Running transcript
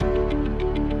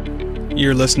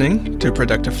You're listening to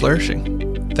Productive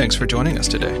Flourishing. Thanks for joining us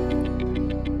today.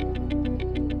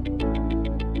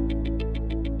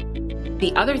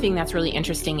 The other thing that's really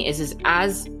interesting is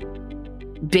as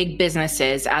big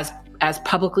businesses, as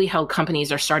publicly held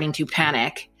companies are starting to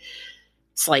panic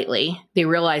slightly, they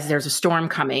realize there's a storm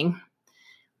coming.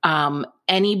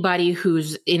 Anybody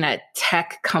who's in a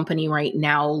tech company right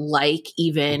now, like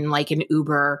an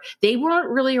Uber, they weren't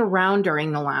really around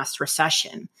during the last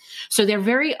recession. So they're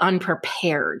very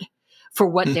unprepared for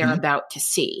what they're about to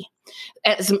see.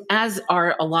 As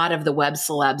are a lot of the web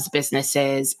celebs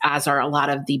businesses, as are a lot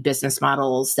of the business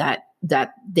models that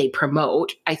they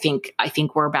promote. I think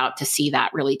we're about to see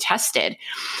that really tested.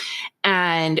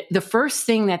 And the first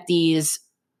thing that these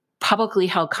publicly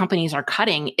held companies are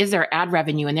cutting is their ad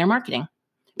revenue and their marketing,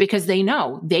 because they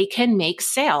know they can make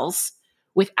sales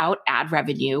without ad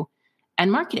revenue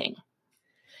and marketing.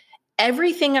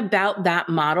 Everything about that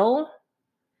model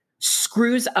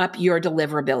screws up your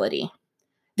deliverability.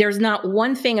 There's not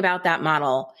one thing about that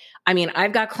model. I mean,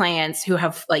 I've got clients who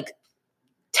have like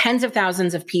tens of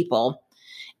thousands of people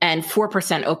and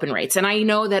 4% open rates. And I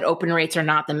know that open rates are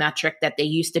not the metric that they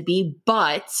used to be,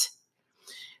 but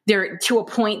they're to a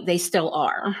point they still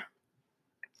are.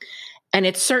 And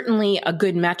it's certainly a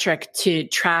good metric to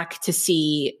track to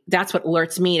see. That's what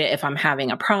alerts me to if I'm having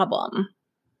a problem.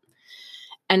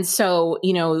 And so,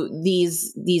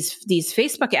 these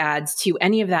Facebook ads to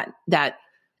any of that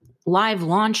live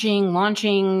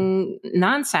launching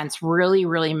nonsense really,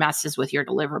 really messes with your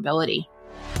deliverability.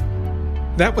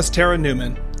 That was Tara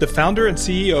Newman, the founder and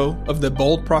CEO of the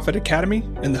Bold Profit Academy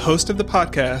and the host of the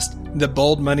podcast, The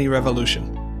Bold Money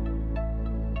Revolution.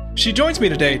 She joins me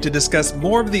today to discuss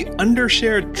more of the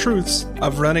undershared truths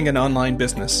of running an online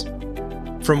business.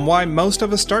 From why most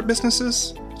of us start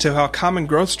businesses, to how common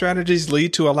growth strategies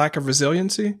lead to a lack of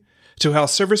resiliency, to how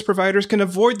service providers can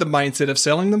avoid the mindset of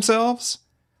selling themselves.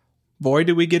 Boy,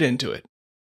 do we get into it.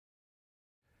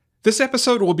 This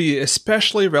episode will be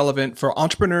especially relevant for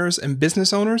entrepreneurs and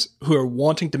business owners who are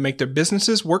wanting to make their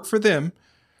businesses work for them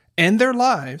and their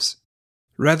lives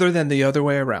rather than the other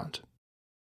way around.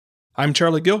 I'm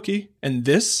Charlie Gilkey, and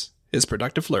this is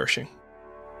Productive Flourishing.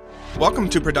 Welcome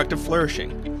to Productive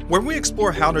Flourishing, where we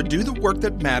explore how to do the work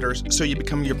that matters so you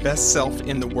become your best self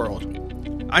in the world.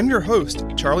 I'm your host,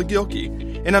 Charlie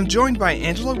Gilkey, and I'm joined by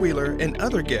Angela Wheeler and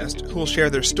other guests who will share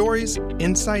their stories,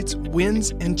 insights,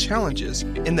 wins, and challenges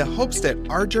in the hopes that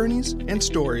our journeys and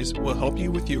stories will help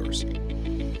you with yours.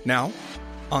 Now,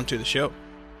 on to the show.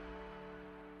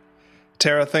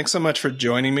 Tara, thanks so much for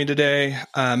joining me today.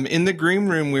 In the green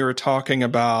room, we were talking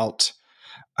about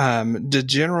the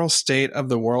general state of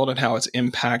the world and how it's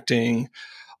impacting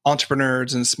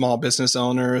entrepreneurs and small business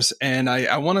owners. And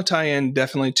I want to tie in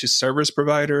definitely to service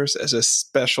providers as a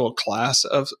special class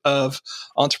of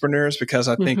entrepreneurs, because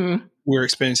I think we're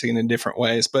experiencing it in different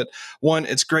ways. But one,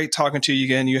 it's great talking to you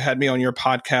again. You had me on your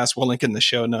podcast. We'll link in the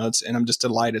show notes, and I'm just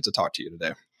delighted to talk to you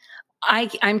today. I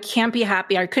can't be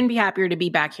happy. I couldn't be happier to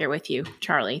be back here with you,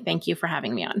 Charlie. Thank you for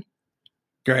having me on.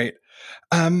 Great.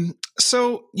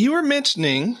 So you were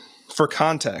mentioning, for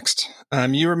context,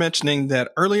 you were mentioning that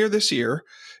earlier this year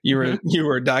you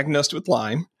were diagnosed with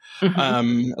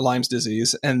Lyme's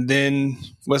disease, and then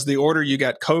was the order you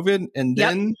got COVID, and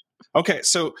then okay.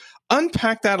 So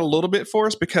unpack that a little bit for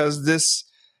us, because this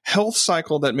health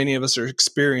cycle that many of us are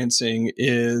experiencing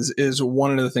is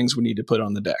one of the things we need to put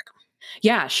on the deck.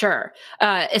 Yeah, sure.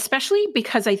 Especially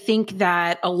because I think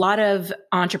that a lot of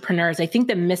entrepreneurs, I think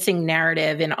the missing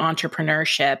narrative in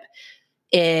entrepreneurship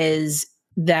is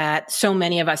that so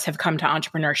many of us have come to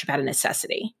entrepreneurship out of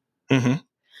necessity,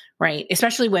 right?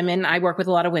 Especially women. I work with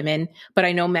a lot of women, but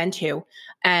I know men too.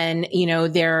 And,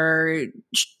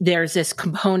 there's this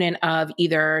component of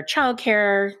either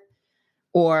childcare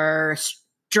or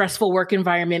stressful work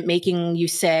environment making you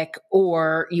sick,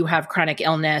 or you have chronic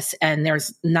illness and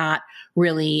there's not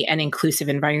really an inclusive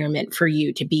environment for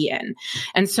you to be in.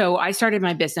 And so I started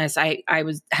my business. I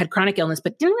had chronic illness,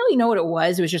 but didn't really know what it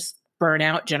was. It was just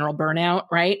burnout, general burnout,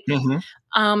 right?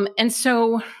 And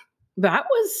so that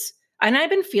was, and I've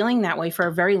been feeling that way for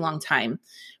a very long time,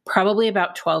 probably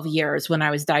about 12 years when I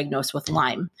was diagnosed with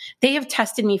Lyme. They have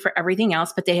tested me for everything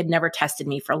else, but they had never tested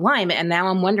me for Lyme. And now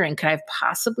I'm wondering, could I have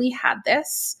possibly had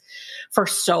this for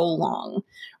so long,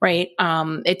 right?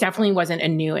 It definitely wasn't a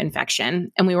new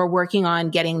infection. And we were working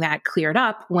on getting that cleared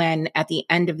up when at the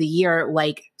end of the year,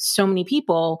 like so many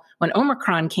people, when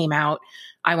Omicron came out,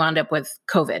 I wound up with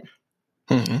COVID.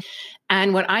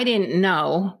 And what I didn't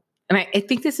know, and I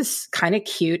think this is kind of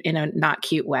cute in a not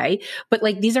cute way, but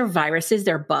like these are viruses,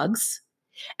 they're bugs,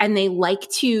 and they like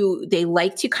to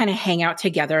kind of hang out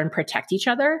together and protect each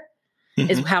other.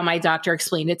 is how my doctor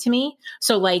explained it to me.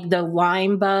 So like the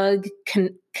Lyme bug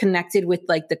connected with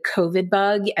like the COVID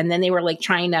bug, and then they were like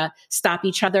trying to stop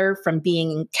each other from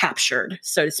being captured,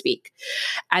 so to speak.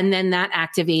 And then that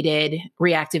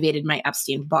reactivated my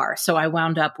Epstein-Barr. So I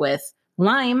wound up with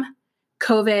Lyme,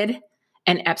 COVID,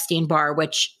 and Epstein-Barr,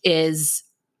 which is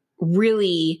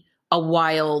really a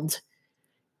wild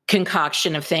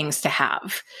concoction of things to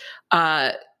have.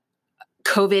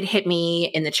 COVID hit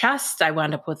me in the chest. I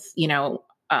wound up with,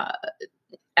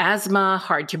 asthma,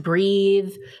 hard to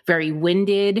breathe, very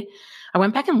winded. I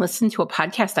went back and listened to a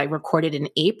podcast I recorded in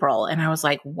April, and I was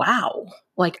like, wow,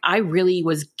 like I really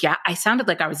was, I sounded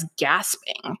like I was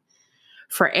gasping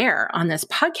for air on this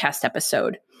podcast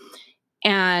episode.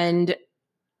 And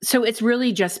so it's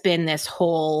really just been this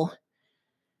whole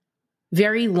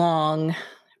very long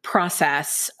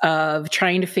process of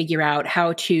trying to figure out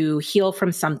how to heal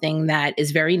from something that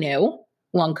is very new,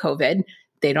 long COVID.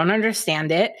 They don't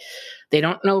understand it. They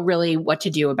don't know really what to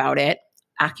do about it.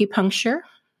 Acupuncture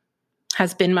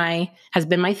has been my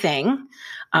thing.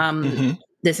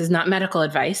 This is not medical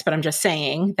advice, but I'm just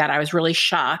saying that I was really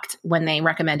shocked when they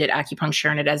recommended acupuncture,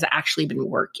 and it has actually been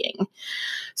working.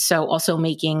 So also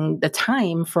making the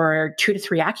time for 2 to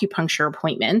 3 acupuncture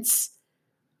appointments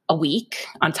a week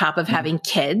on top of having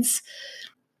kids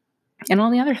and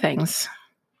all the other things.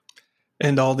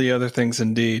 And all the other things,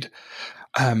 indeed.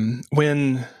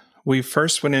 When we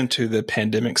first went into the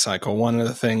pandemic cycle, one of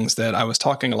the things that I was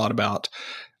talking a lot about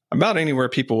anywhere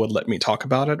people would let me talk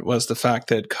about it, was the fact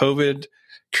that COVID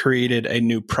created a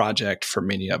new project for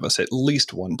many of us, at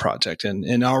least one project. And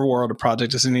in our world, a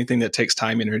project is anything that takes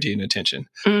time, energy, and attention.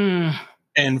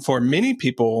 And for many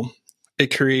people,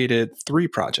 it created 3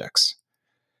 projects.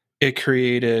 It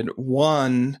created,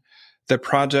 1, the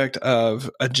project of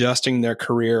adjusting their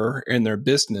career and their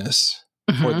business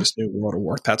for this new world of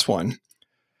work. That's 1.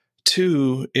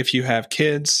 2, if you have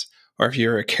kids or if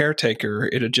you're a caretaker,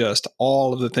 it adjusts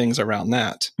all of the things around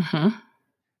that.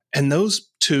 And those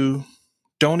 2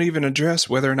 don't even address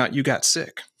whether or not you got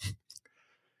sick.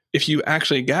 If you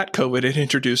actually got COVID, it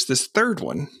introduced this 3rd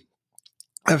one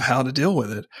of how to deal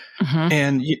with it.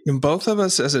 And both of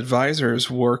us as advisors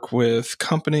work with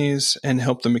companies and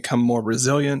help them become more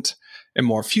resilient and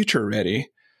more future ready.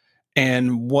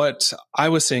 And what I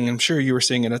was seeing, I'm sure you were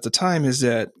seeing it at the time, is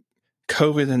that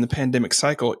COVID and the pandemic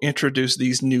cycle introduced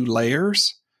these new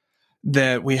layers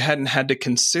that we hadn't had to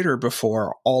consider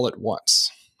before all at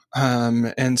once.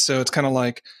 And so it's kind of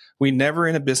like, we never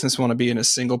in a business want to be in a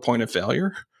single point of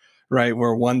failure, right?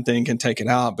 Where one thing can take it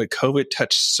out. But COVID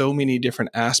touched so many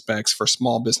different aspects for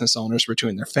small business owners,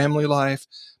 between their family life,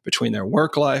 between their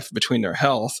work life, between their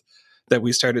health, that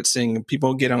we started seeing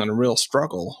people get on a real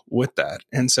struggle with that.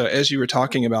 And so as you were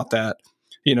talking about that,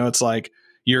 it's like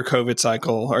your COVID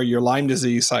cycle or your Lyme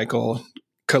disease cycle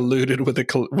colluded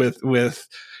with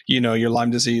your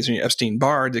Lyme disease and your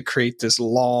Epstein-Barr to create this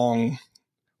long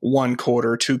 1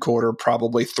 quarter, 2 quarter,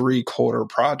 probably 3 quarter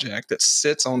project that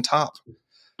sits on top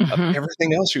of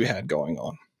everything else you had going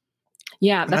on.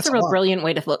 Yeah, that's a real brilliant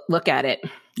way to look at it.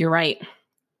 You're right.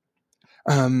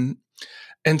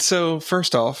 And so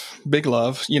first off, big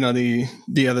love.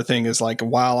 The other thing is, like,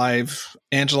 while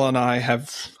Angela and I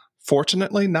have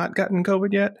fortunately not gotten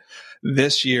COVID yet,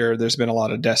 this year there's been a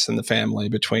lot of deaths in the family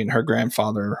between her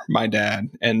grandfather, my dad,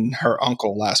 and her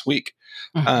uncle last week.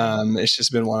 It's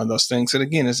just been one of those things that,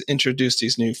 again, has introduced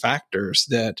these new factors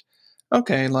that,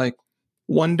 okay, like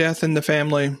 1 death in the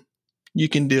family, you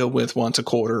can deal with once a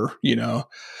quarter,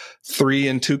 3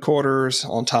 and 2 quarters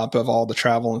on top of all the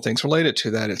travel and things related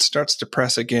to that. It starts to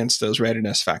press against those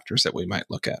readiness factors that we might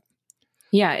look at.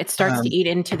 Yeah, it starts to eat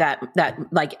into that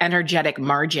like energetic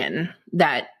margin,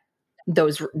 that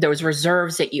those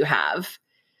reserves that you have.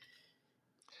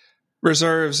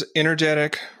 Reserves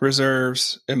energetic,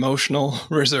 reserves emotional,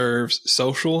 reserves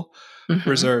social,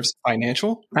 reserves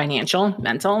financial,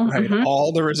 mental. Right.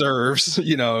 All the reserves,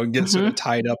 get sort of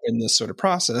tied up in this sort of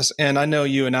process. And I know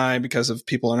you and I, because of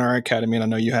people in our academy, and I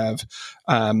know you have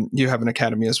an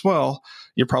academy as well,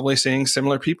 you're probably seeing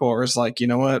similar people where it's like,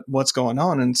 what's going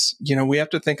on? And, we have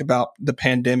to think about the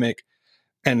pandemic.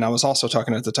 And I was also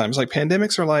talking at the time, it's like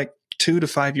pandemics are like 2 to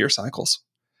 5 year cycles.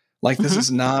 Like, this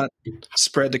is not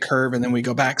spread the curve and then we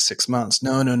go back 6 months.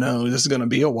 No. This is going to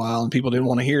be a while. And people didn't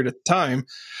want to hear it at the time.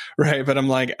 Right. But I'm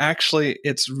like, actually,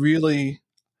 it's really,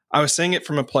 I was saying it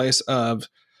from a place of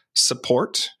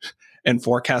support and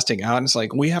forecasting out. And it's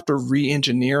like, we have to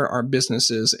re-engineer our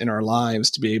businesses and our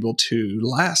lives to be able to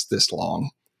last this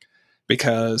long.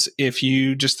 Because if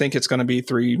you just think it's going to be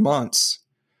 3 months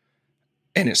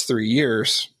and it's 3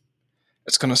 years,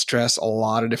 it's going to stress a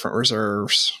lot of different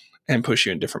reserves and push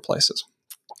you in different places.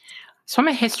 So I'm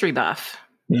a history buff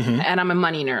and I'm a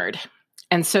money nerd.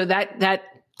 And so that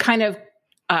kind of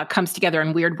comes together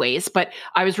in weird ways. But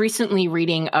I was recently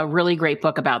reading a really great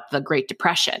book about the Great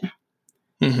Depression.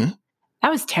 That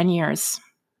was 10 years.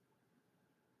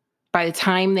 By the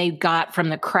time they got from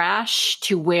the crash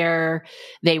to where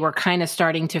they were kind of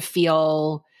starting to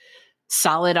feel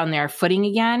solid on their footing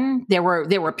again, there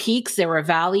were peaks, there were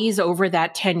valleys over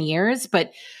that 10 years.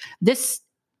 But this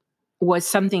was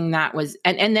something that was,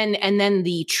 and then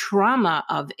the trauma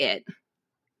of it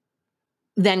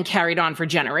then carried on for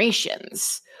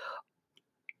generations.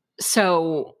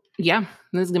 So yeah,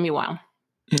 this is going to be a while.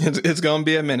 It's going to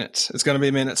be a minute. It's going to be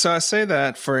a minute. So I say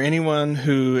that for anyone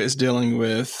who is dealing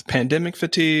with pandemic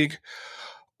fatigue,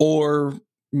 or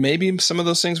maybe some of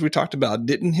those things we talked about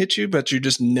didn't hit you, but you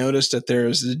just noticed that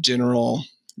there's a general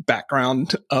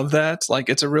background of that. Like,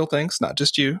 it's a real thing. It's not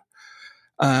just you.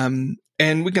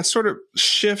 And we can sort of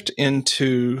shift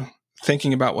into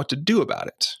thinking about what to do about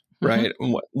it, right?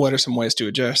 And what are some ways to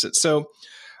address it? So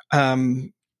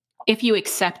if you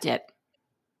accept it.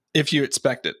 If you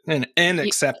expect it and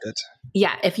accept it.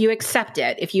 Yeah, if you accept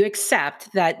it, if you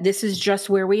accept that this is just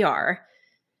where we are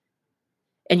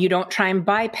and you don't try and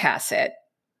bypass it,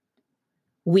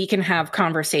 we can have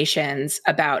conversations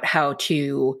about how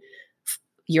to,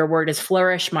 your word is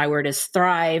flourish, my word is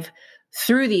thrive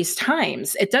through these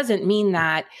times. It doesn't mean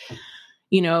that,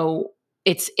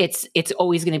 it's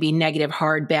always going to be negative,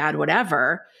 hard, bad,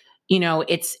 whatever.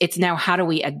 It's now, how do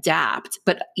we adapt?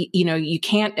 But, you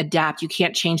can't adapt. You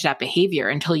can't change that behavior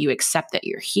until you accept that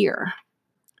you're here.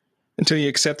 Until you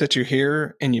accept that you're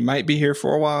here, and you might be here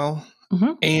for a while.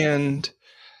 And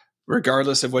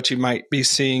regardless of what you might be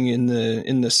seeing in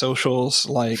the socials,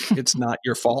 like, it's not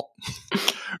your fault.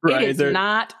 Right? It is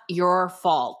not your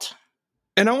fault.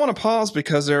 And I want to pause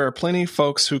because there are plenty of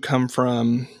folks who come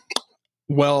from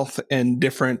wealth and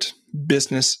different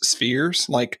business spheres.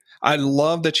 Like, I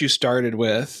love that you started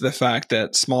with the fact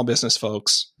that small business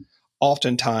folks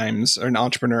oftentimes, or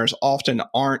entrepreneurs often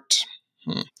aren't,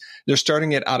 they're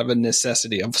starting it out of a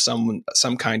necessity of some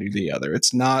kind or the other.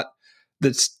 It's not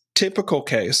the typical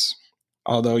case,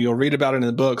 although you'll read about it in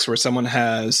the books, where someone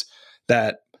has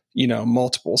that,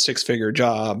 multiple six-figure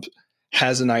job,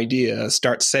 has an idea,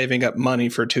 starts saving up money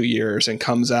for 2 years, and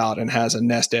comes out and has a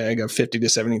nest egg of $50,000 to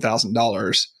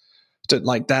 $70,000.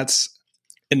 Like, that's,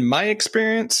 in my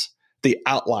experience, the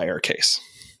outlier case.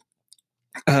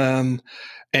 And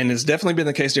it's definitely been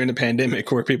the case during the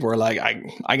pandemic, where people were like,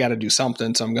 I got to do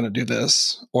something, so I'm going to do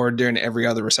this, or during every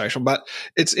other recession. But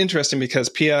it's interesting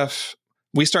because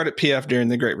we started PF during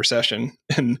the Great Recession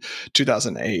in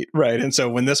 2008, right? And so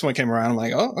when this one came around, I'm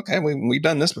like, oh, okay, we've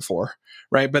done this before,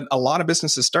 right? But a lot of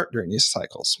businesses start during these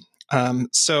cycles.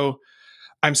 So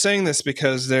I'm saying this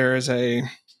because there is a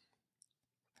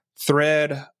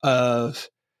thread of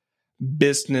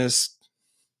business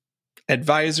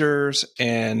advisors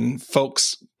and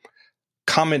folks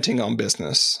commenting on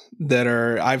business that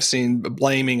I've seen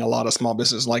blaming a lot of small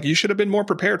businesses. Like, you should have been more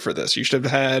prepared for this. You should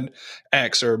have had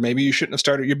X, or maybe you shouldn't have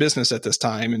started your business at this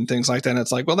time, and things like that. And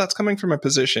it's like, well, that's coming from a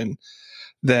position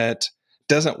that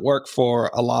doesn't work for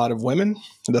a lot of women.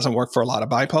 It doesn't work for a lot of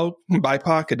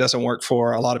BIPOC. It doesn't work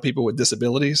for a lot of people with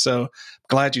disabilities. So I'm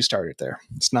glad you started there.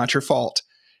 It's not your fault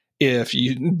if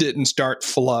you didn't start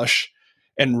flush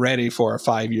and ready for a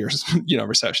 5 years,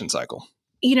 recession cycle.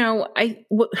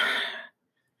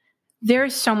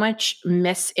 There's so much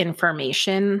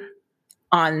misinformation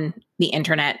on the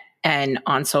internet and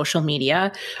on social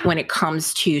media when it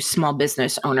comes to small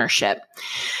business ownership.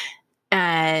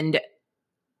 And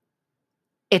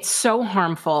it's so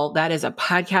harmful. That is a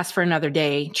podcast for another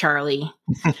day, Charlie.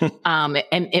 And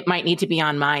it might need to be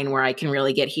on mine, where I can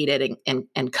really get heated and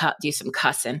do some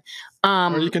cussing.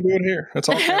 Or you can do it here. That's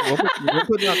all. We'll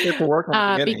put it out there for work on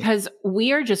the beginning. Because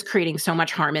we are just creating so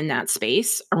much harm in that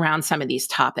space around some of these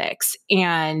topics.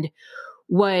 And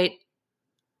what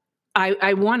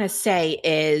I want to say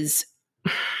is,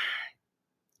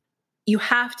 you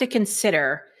have to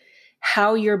consider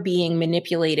how you're being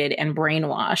manipulated and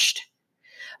brainwashed.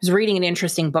 I was reading an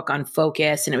interesting book on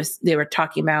focus, and they were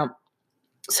talking about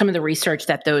some of the research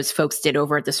that those folks did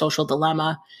over at the Social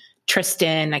Dilemma.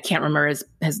 Tristan, I can't remember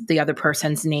his the other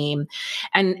person's name,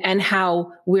 and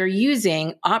how we're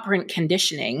using operant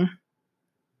conditioning,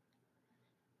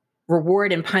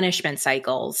 reward and punishment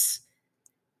cycles,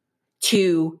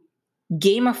 to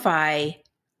gamify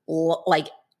like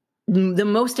the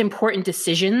most important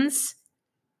decisions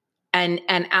and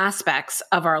aspects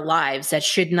of our lives that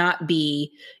should not be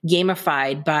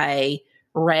gamified by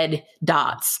red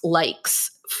dots, likes,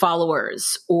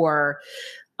 followers, or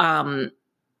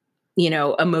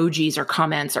emojis or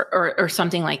comments or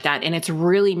something like that. And it's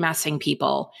really messing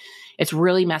people. It's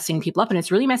really messing people up, and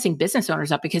it's really messing business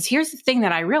owners up, because here's the thing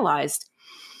that I realized.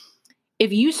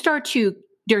 If you start to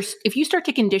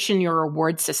condition your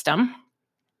reward system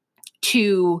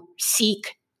to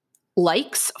seek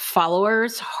likes,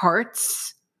 followers,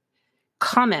 hearts,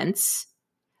 comments,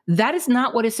 that is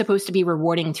not what is supposed to be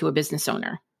rewarding to a business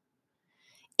owner.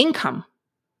 Income,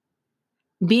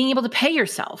 being able to pay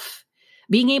yourself,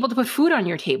 being able to put food on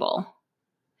your table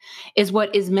is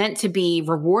what is meant to be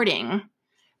rewarding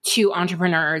to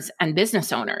entrepreneurs and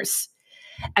business owners.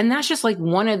 And that's just like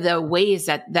one of the ways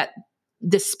that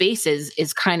this space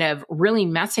is kind of really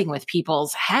messing with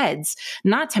people's heads,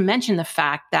 not to mention the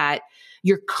fact that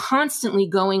you're constantly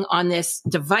going on this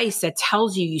device that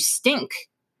tells you stink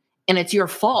and it's your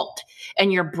fault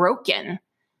and you're broken.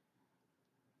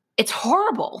 It's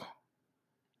horrible.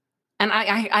 And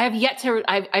I have yet to,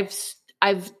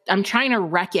 I'm trying to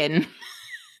reckon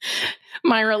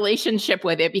my relationship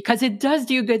with it, because it does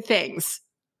do good things,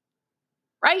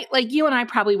 right? Like, you and I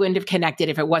probably wouldn't have connected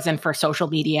if it wasn't for social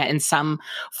media in some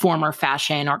form or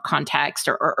fashion or context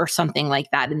or something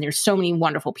like that. And there's so many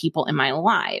wonderful people in my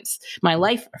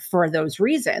life for those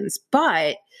reasons.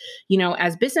 But,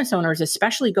 as business owners,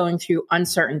 especially going through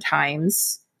uncertain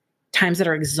times that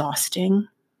are exhausting,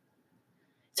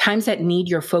 times that need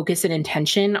your focus and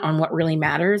intention on what really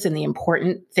matters and the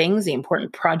important things, the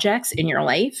important projects in your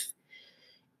life,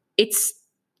 it's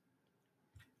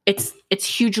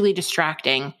hugely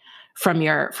distracting from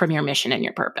your mission and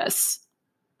your purpose.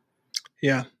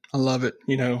 Yeah, I love it.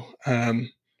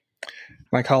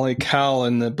 My colleague Cal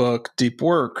in the book Deep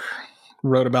Work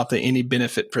wrote about the any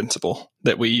benefit principle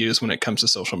that we use when it comes to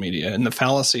social media. And the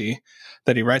fallacy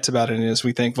that he writes about it is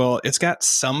we think, well, it's got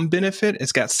some benefit,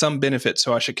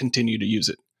 so I should continue to use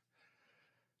it.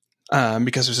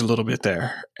 Because there's a little bit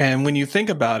there. And when you think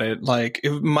about it, like,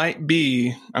 it might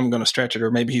be, I'm going to stretch it,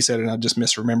 or maybe he said it and I just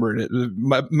misremembered it.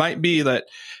 It might be that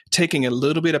taking a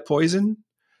little bit of poison,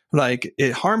 like,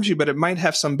 it harms you, but it might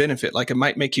have some benefit. Like, it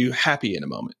might make you happy in a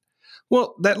moment.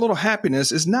 Well, that little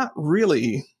happiness is not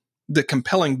really the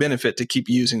compelling benefit to keep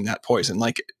using that poison.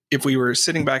 Like, if we were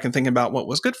sitting back and thinking about what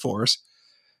was good for us,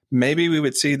 maybe we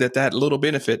would see that little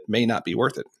benefit may not be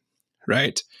worth it,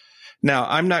 right? Now,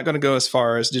 I'm not going to go as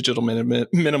far as digital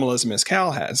minimalism as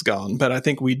Cal has gone, but I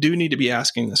think we do need to be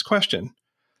asking this question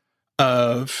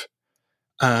of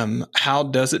how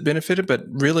does it benefit it? But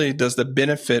really, does the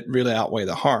benefit really outweigh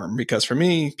the harm? Because for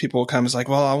me, people come as like,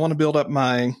 well, I want to build up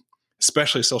my,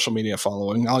 especially social media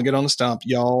following. I'll get on the stump.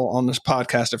 Y'all on this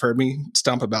podcast have heard me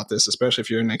stump about this, especially if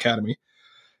you're in the academy.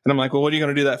 And I'm like, well, what are you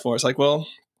going to do that for? It's like, well,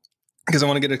 because I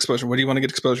want to get exposure. What do you want to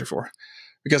get exposure for?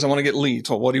 Because I want to get leads.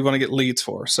 Well, what do you want to get leads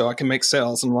for? So I can make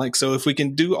sales. And like, so if we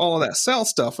can do all of that sales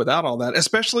stuff without all that,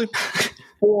 especially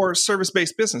for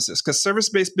service-based businesses, because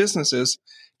service-based businesses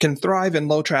can thrive in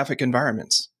low traffic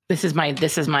environments. This is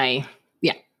my,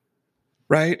 yeah.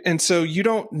 Right. And so you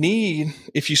don't need,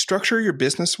 if you structure your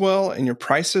business well and your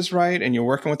price is right and you're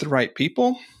working with the right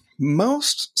people,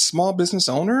 most small business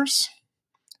owners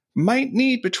might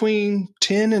need between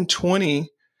 10 and 20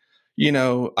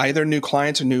 either new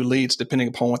clients or new leads, depending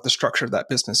upon what the structure of that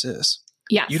business is.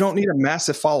 Yeah. You don't need a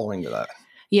massive following to that.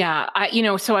 Yeah.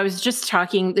 So I was just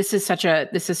talking, this is such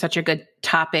a good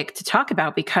topic to talk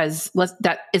about, because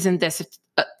isn't this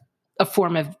a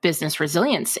form of business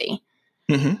resiliency?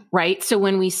 Mm-hmm. Right. So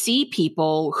when we see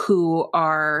people who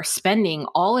are spending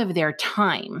all of their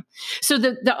time, so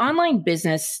the online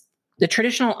business, the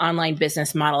traditional online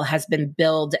business model has been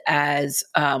billed as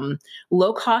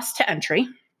low cost to entry.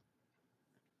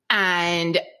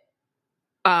 And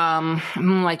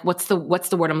like, what's the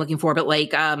word I'm looking for? But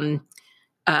like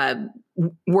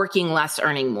working less,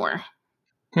 earning more.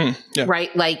 Yeah.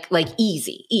 Right? Like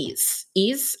ease.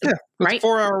 Yeah. Right.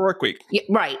 4-hour work week. Yeah,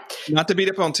 right. Not to beat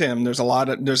up on Tim. There's a lot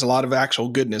of actual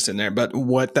goodness in there, but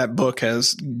what that book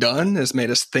has done is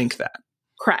made us think that.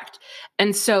 Correct.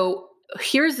 And so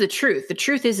here's the truth. The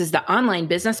truth is the online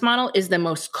business model is the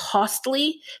most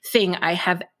costly thing I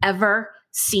have ever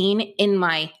seen in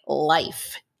my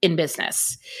life in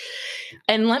business.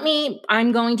 And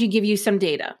I'm going to give you some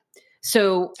data.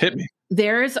 So hit me.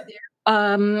 There's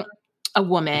a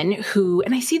woman who,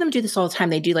 and I see them do this all the time.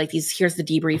 They do like these, here's the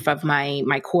debrief of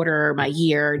my quarter, my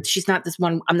year. She's not this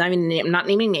one. I'm not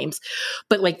naming names,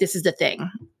 but like, this is the thing.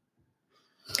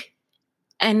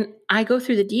 And I go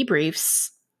through the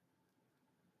debriefs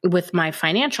with my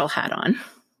financial hat on.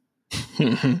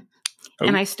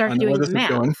 And I start doing the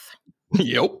math.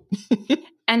 Yep.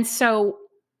 And so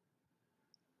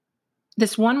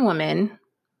this one woman,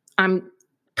 I'm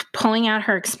pulling out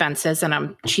her expenses,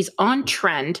 and she's on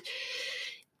trend.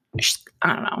 She's,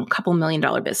 I don't know, a couple $1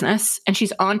 million business, and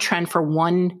she's on trend for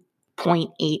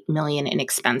 $1.8 million in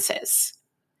expenses.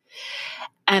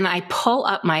 And I pull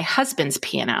up my husband's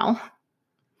P&L,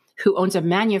 who owns a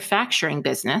manufacturing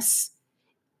business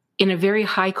in a very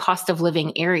high cost of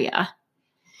living area,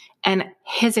 and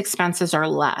his expenses are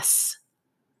less.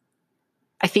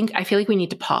 I feel like we need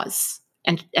to pause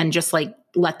and just like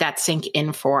let that sink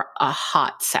in for a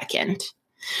hot second.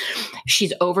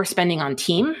 She's overspending on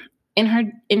team in her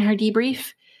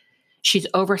debrief. She's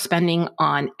overspending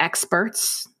on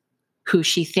experts who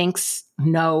she thinks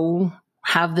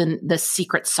have the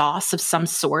secret sauce of some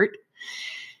sort,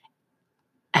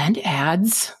 and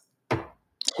ads.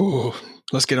 Ooh,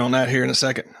 let's get on that here in a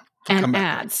second. And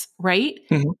ads, right?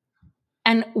 Mm-hmm.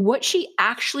 And what she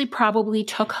actually probably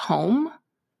took home,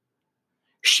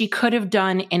 she could have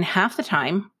done in half the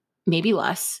time, maybe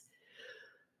less,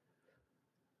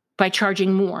 by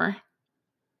charging more,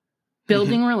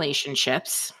 building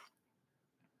relationships.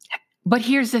 But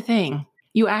here's the thing.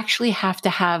 You actually have to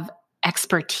have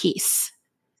expertise.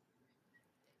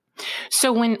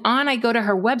 So when I go to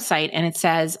her website and it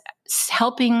says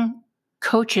helping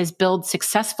coaches build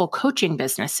successful coaching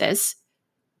businesses,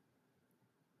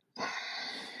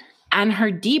 and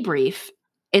her debrief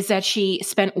is that she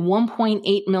spent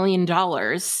 $1.8 million,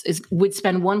 would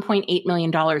spend $1.8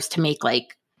 million to make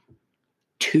like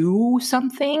 2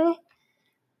 something.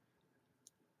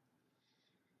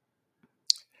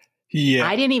 Yeah.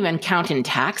 I didn't even count in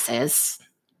taxes.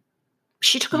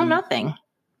 She took home nothing.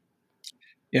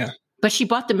 Yeah. But she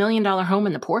bought the $1 million home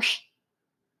in the Porsche.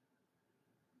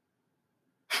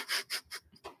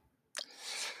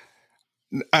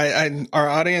 Our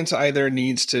audience either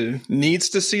needs to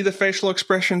see the facial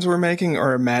expressions we're making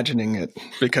or imagining it,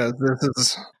 because this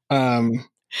is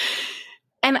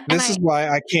this is why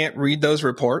I can't read those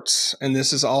reports, and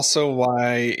this is also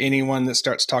why anyone that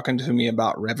starts talking to me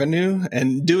about revenue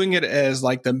and doing it as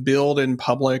like the build in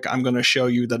public, I'm going to show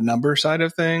you the number side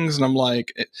of things, and I'm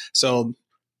like, so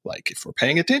like if we're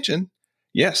paying attention,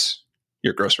 yes,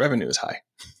 your gross revenue is high.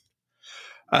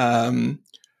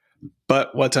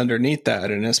 But what's underneath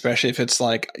that, and especially if it's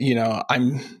like,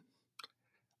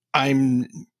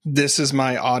 this is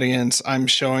my audience. I'm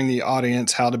showing the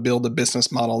audience how to build a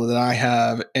business model that I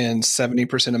have, and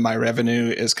 70% of my revenue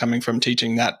is coming from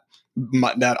teaching that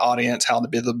audience how to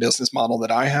build the business model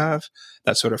that I have.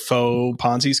 That sort of faux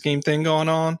Ponzi scheme thing going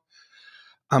on.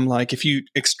 I'm like, if you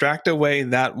extract away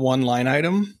that one line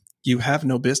item, you have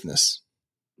no business.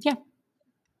 Yeah.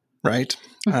 Right.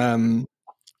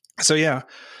 So yeah.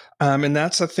 And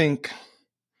that's, I think,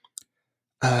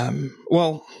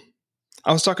 well,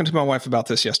 I was talking to my wife about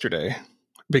this yesterday,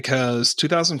 because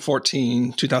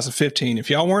 2014, 2015,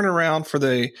 if y'all weren't around for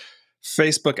the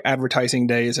Facebook advertising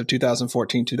days of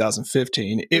 2014,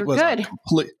 2015, it was good.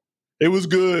 It was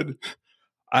good.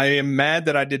 I am mad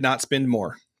that I did not spend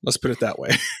more. Let's put it that way.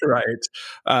 Right.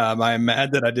 I am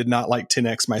mad that I did not like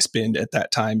 10x my spend at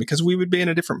that time, because we would be in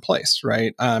a different place,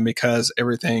 right? Because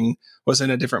everything was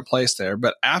in a different place there.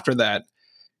 But after that,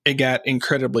 it got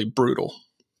incredibly brutal.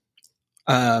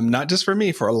 Not just for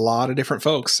me, for a lot of different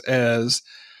folks, as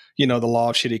the law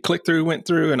of shitty click-through went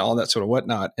through and all that sort of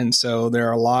whatnot. And so there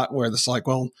are a lot where it's like,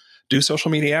 well, do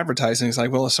social media advertising. It's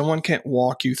like, well, if someone can't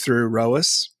walk you through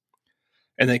ROAS,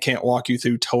 and they can't walk you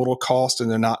through total cost,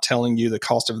 and they're not telling you the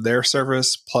cost of their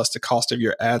service plus the cost of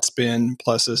your ad spend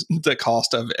plus the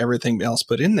cost of everything else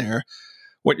put in there,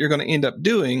 what you're going to end up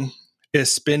doing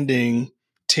is spending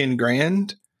 10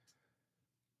 grand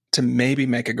to maybe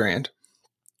make $1,000.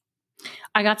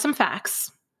 I got some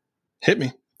facts. Hit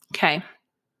me. Okay.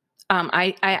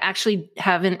 I actually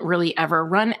haven't really ever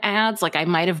run ads. Like, I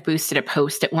might have boosted a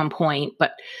post at one point,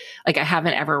 but like I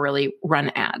haven't ever really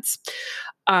run ads.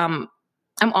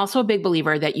 I'm also a big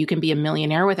believer that you can be a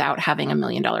millionaire without having $1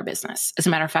 million business. As a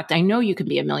matter of fact, I know you can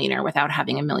be a millionaire without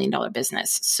having $1 million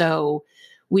business. So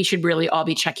we should really all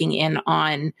be checking in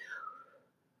on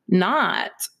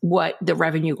not what the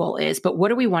revenue goal is, but what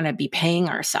do we want to be paying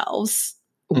ourselves?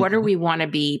 What do we want to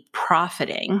be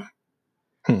profiting?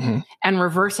 And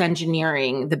reverse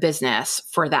engineering the business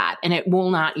for that. And it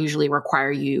will not usually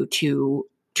require you to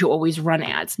always run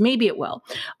ads. Maybe it will.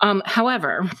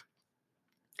 However,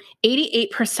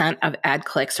 88% of ad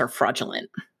clicks are fraudulent.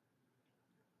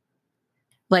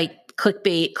 Like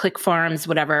clickbait, click farms,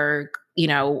 whatever,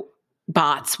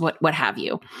 bots, what have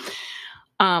you.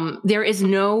 There is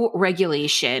no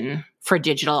regulation for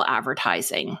digital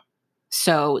advertising.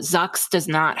 So Zucks does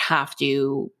not have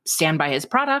to stand by his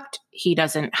product. He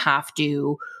doesn't have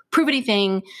to prove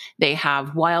anything. They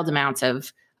have wild amounts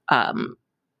of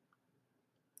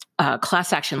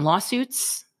class action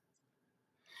lawsuits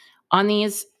on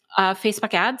these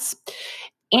Facebook ads.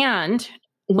 And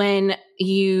when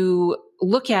you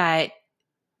look at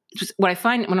what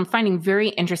I'm finding very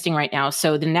interesting right now,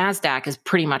 so the NASDAQ is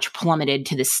pretty much plummeted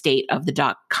to the state of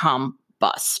the .com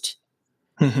bust.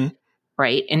 Mm-hmm.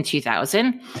 Right, in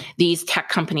 2000. These tech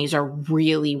companies are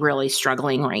really, really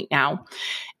struggling right now.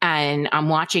 And I'm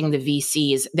watching the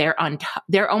VCs,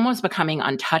 they're almost becoming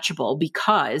untouchable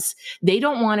because they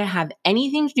don't want to have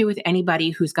anything to do with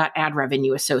anybody who's got ad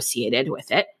revenue associated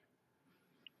with it.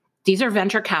 These are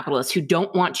venture capitalists who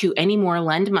don't want to anymore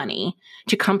lend money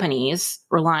to companies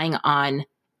relying on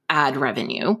ad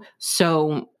revenue.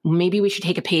 So maybe we should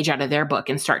take a page out of their book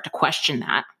and start to question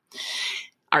that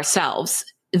ourselves.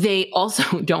 They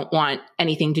also don't want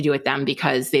anything to do with them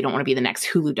because they don't want to be the next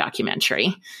Hulu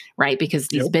documentary, right? Because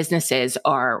these businesses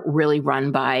are really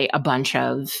run by a bunch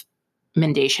of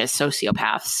mendacious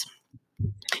sociopaths.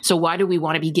 So why do we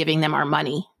want to be giving them our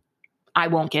money? I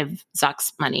won't give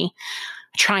Zuck's money.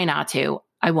 I try not to.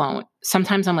 I won't.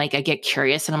 Sometimes I'm like, I get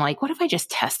curious and I'm like, what if I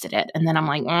just tested it? And then I'm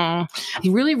like, I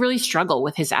really, really struggle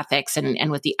with his ethics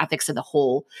and with the ethics of the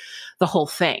whole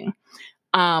thing.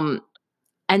 And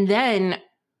then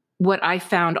what I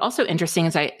found also interesting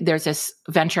is there's this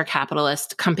venture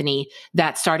capitalist company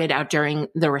that started out during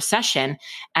the recession,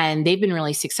 and they've been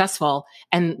really successful.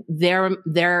 And their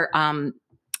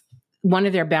one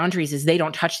of their boundaries is they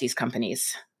don't touch these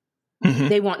companies. Mm-hmm.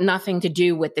 They want nothing to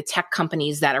do with the tech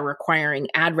companies that are requiring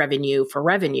ad revenue for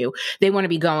revenue. They want to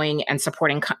be going and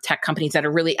supporting tech companies that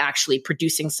are really actually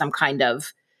producing some kind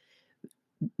of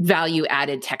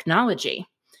value-added technology.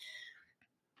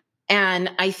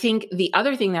 And I think the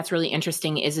other thing that's really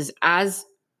interesting is as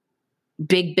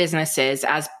big businesses,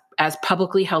 as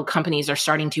publicly held companies are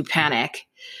starting to panic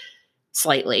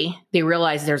slightly, they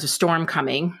realize there's a storm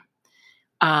coming.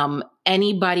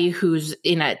 Anybody who's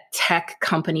in a tech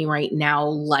company right now,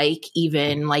 like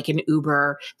an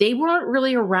Uber, they weren't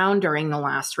really around during the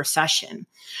last recession.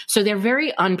 So they're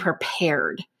very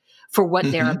unprepared for what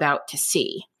they're about to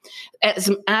see.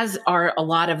 As are a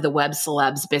lot of the web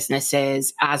celebs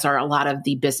businesses, as are a lot of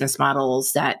the business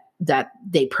models that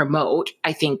they promote.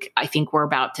 I think we're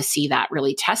about to see that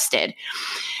really tested.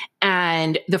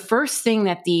 And the first thing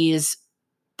that these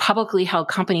publicly held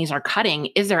companies are cutting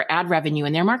is their ad revenue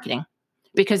and their marketing,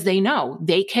 because they know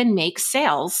they can make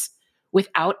sales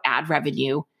without ad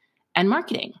revenue and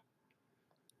marketing.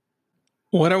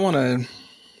 What I want to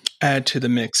add to the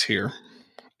mix here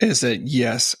is that,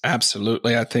 yes,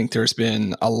 absolutely. I think there's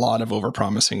been a lot of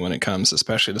overpromising when it comes,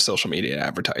 especially to social media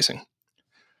advertising.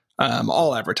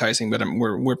 All advertising, but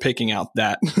we're picking out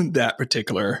that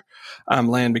particular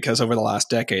land because over the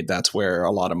last decade, that's where a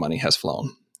lot of money has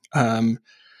flown.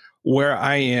 Where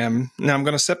I am now, I'm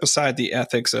going to step aside the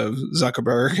ethics of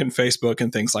Zuckerberg and Facebook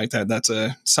and things like that. That's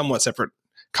a somewhat separate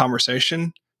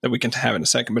conversation that we can have in a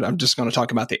second, but I'm just going to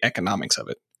talk about the economics of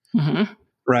it. Mm-hmm.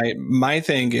 Right. My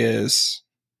thing is,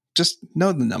 just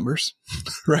know the numbers,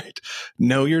 right?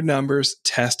 Know your numbers,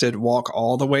 test it, walk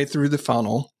all the way through the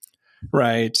funnel,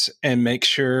 right? And make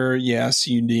sure, yes,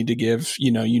 you need to give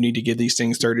these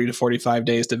things 30 to 45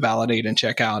 days to validate and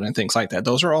check out and things like that.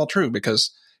 Those are all true because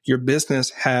your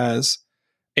business has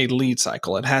a lead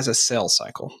cycle. It has a sales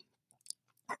cycle,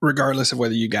 regardless of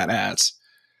whether you got ads.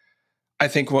 I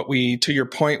think to your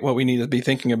point, what we need to be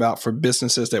thinking about for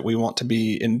businesses that we want to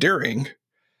be enduring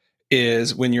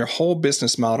is when your whole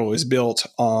business model is built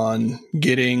on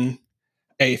getting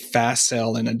a fast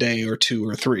sell in a day or two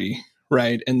or three,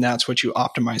 right? And that's what you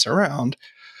optimize around.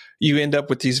 You end up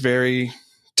with these very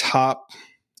top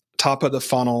of the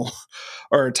funnel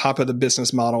or top of the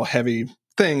business model heavy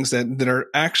things that are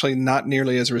actually not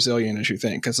nearly as resilient as you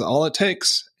think. Because all it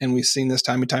takes, and we've seen this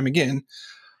time and time again,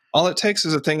 all it takes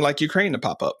is a thing like Ukraine to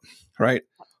pop up, right?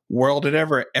 World at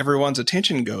ever, everyone's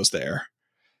attention goes there.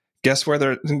 Guess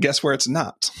where it's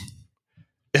not?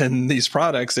 In these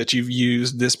products that you've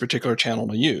used this particular channel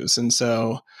to use. And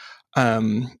so,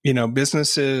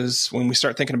 businesses, when we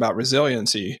start thinking about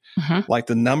resiliency, like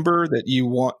the number that you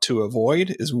want to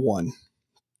avoid is one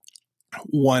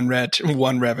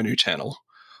revenue channel,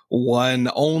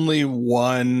 only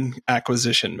one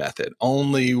acquisition method,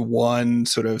 only one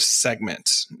sort of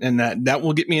segment. And that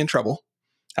will get me in trouble.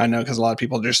 I know, because a lot of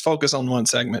people just focus on one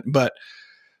segment, but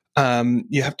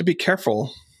you have to be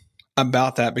careful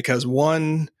about that because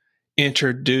one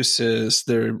introduces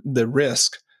the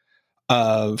risk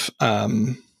of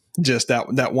just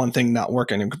that one thing not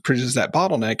working and produces that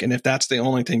bottleneck. And if that's the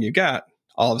only thing you got,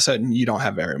 all of a sudden you don't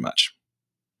have very much.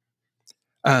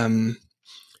 But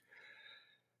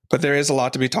there is a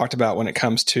lot to be talked about when it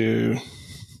comes to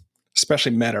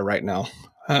especially Meta right now.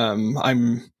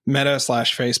 I'm Meta /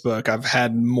 Facebook. I've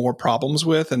had more problems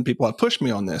with, and people have pushed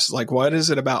me on this. Like, what is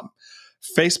it about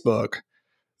Facebook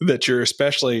that you're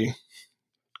especially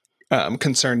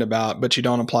concerned about, but you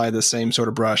don't apply the same sort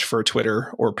of brush for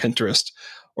Twitter or Pinterest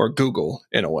or Google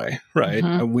in a way, right?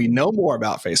 Mm-hmm. And we know more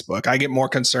about Facebook. I get more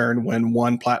concerned when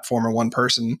one platform or one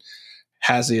person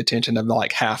has the attention of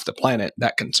like half the planet.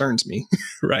 That concerns me,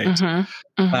 right?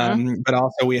 Mm-hmm. Mm-hmm. But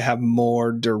also we have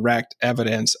more direct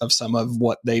evidence of some of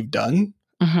what they've done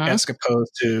Mm-hmm. as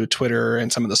opposed to Twitter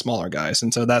and some of the smaller guys.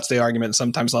 And so that's the argument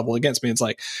sometimes leveled against me. It's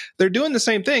like, they're doing the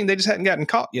same thing. They just hadn't gotten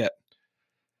caught yet.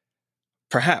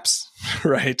 Perhaps,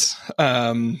 right?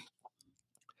 88%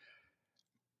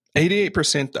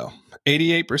 though,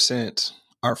 88%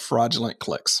 are fraudulent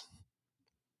clicks.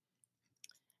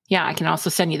 Yeah, I can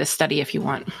also send you the study if you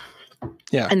want.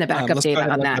 Yeah. And the backup data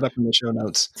on that. Up in the show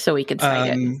notes. So we could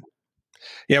cite it.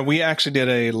 Yeah, we actually did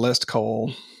a list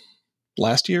call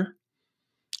last year,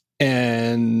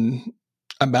 and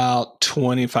about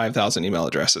 25,000 email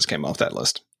addresses came off that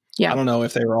list. Yeah. I don't know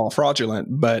if they were all fraudulent,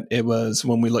 but it was,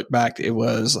 when we look back, it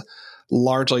was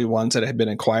largely ones that had been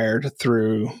acquired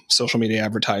through social media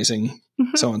advertising,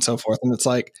 so on and so forth. And it's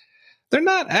like, they're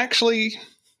not actually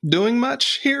doing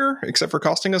much here except for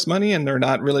costing us money, and they're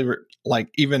not really like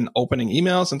even opening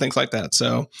emails and things like that.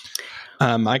 So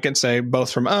I can say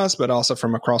both from us, but also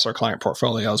from across our client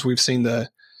portfolios, we've seen the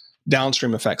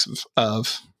downstream effects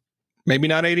of maybe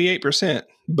not 88%,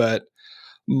 but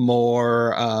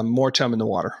more chum in the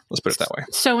water. Let's put it that way.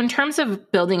 So in terms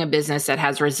of building a business that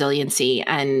has resiliency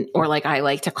or like I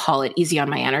like to call it, easy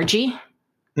on my energy,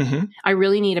 I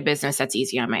really need a business that's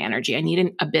easy on my energy. I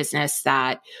need a business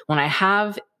that when I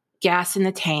have gas in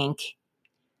the tank,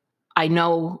 I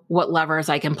know what levers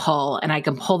I can pull, and I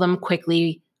can pull them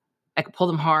quickly. I could pull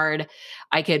them hard.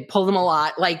 I could pull them a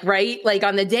lot, like, right? Like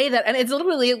on the day that, and it's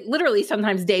literally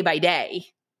sometimes day by day.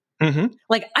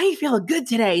 Like, I feel good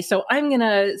today, so I'm going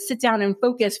to sit down and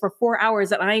focus for 4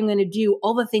 hours, and I'm going to do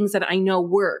all the things that I know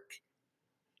work.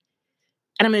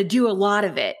 And I'm going to do a lot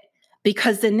of it,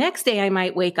 because the next day I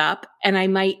might wake up and I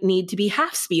might need to be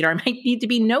half speed, or I might need to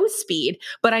be no speed,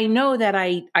 but I know that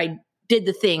I did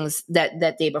the things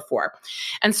that day before.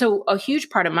 And so a huge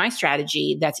part of my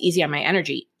strategy that's easy on my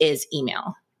energy is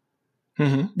email.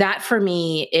 That for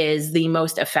me is the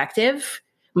most effective,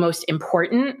 most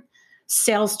important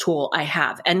sales tool I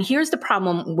have. And here's the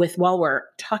problem with, while we're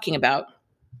talking about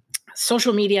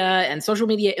social media and social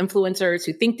media influencers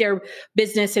who think they're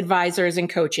business advisors and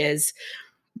coaches,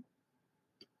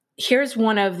 here's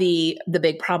one of the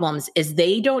big problems is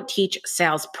they don't teach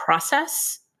sales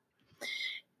process.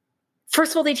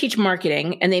 First of all, they teach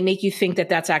marketing, and they make you think that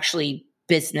that's actually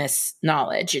business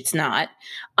knowledge. It's not.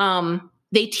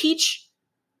 They teach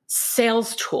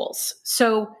sales tools.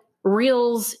 So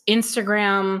Reels,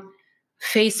 Instagram,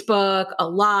 Facebook, a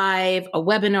live, a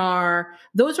webinar,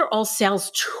 those are all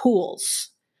sales tools.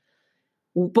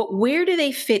 But where do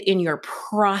they fit in your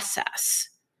process?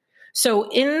 So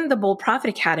in the Bold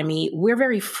Profit Academy, we're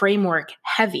very framework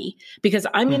heavy, because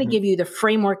I'm going to give you the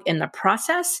framework and the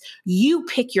process. You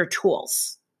pick your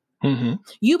tools.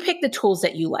 You pick the tools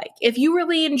that you like. If you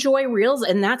really enjoy Reels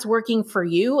and that's working for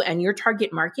you and your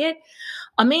target market,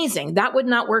 amazing. That would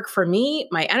not work for me,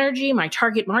 my energy, my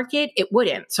target market. It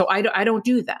wouldn't. So I don't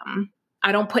do them.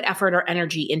 I don't put effort or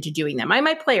energy into doing them. I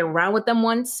might play around with them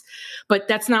once, but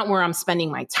that's not where I'm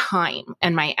spending my time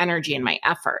and my energy and my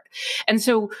effort. And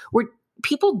so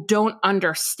people don't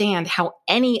understand how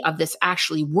any of this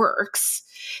actually works.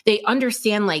 They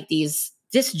understand like these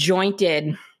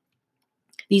disjointed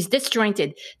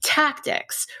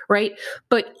tactics, right?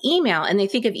 But email, and they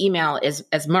think of email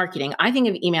as marketing. I think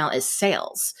of email as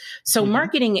sales. So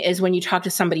marketing is when you talk to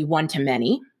somebody one to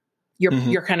many,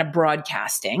 you're kind of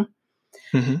broadcasting.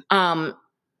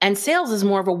 And sales is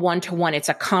more of a one-to-one. It's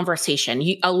a conversation.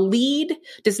 A lead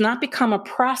does not become a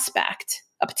prospect,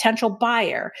 a potential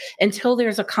buyer, until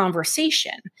there's a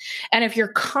conversation. And if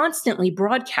you're constantly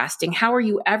broadcasting, how are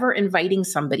you ever inviting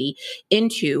somebody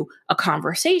into a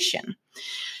conversation?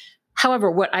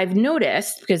 However, what I've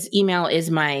noticed, because email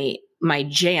is my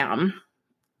jam,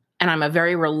 and I'm a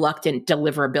very reluctant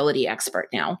deliverability expert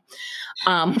now.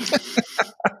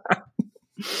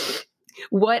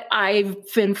 What I've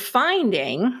been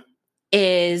finding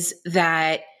is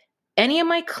that any of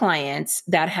my clients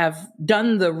that have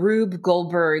done the Rube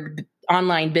Goldberg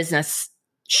online business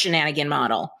shenanigan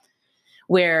model,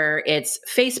 where it's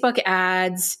Facebook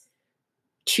ads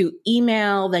to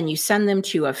email, then you send them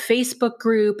to a Facebook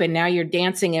group, and now you're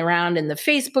dancing around in the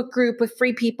Facebook group with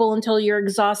free people until you're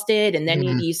exhausted, and then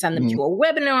you send them to a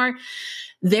webinar,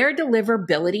 their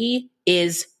deliverability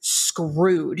is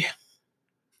screwed.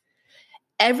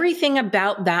 everything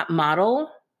about that model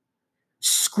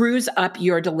screws up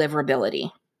your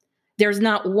deliverability. There's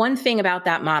not one thing about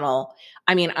that model.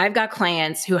 I mean, I've got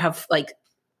clients who have like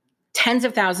tens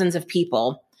of thousands of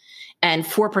people and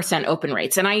 4% open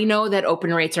rates. And I know that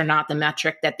open rates are not the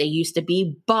metric that they used to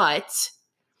be, but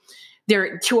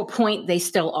they're to a point they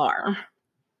still are.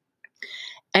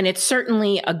 And it's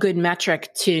certainly a good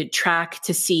metric to track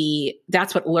to see.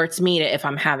 That's what alerts me to if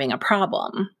I'm having a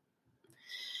problem.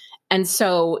 And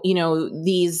so,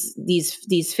 these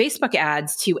Facebook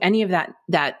ads to any of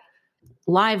that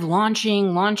live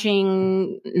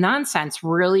launching nonsense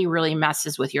really, really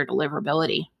messes with your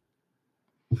deliverability.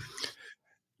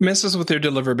 Messes with your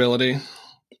deliverability.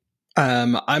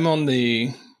 I'm on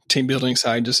the team building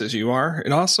side just as you are.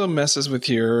 It also messes with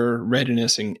your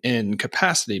readiness and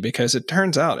capacity, because it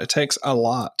turns out it takes a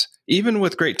lot, even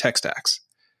with great tech stacks.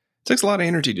 It takes a lot of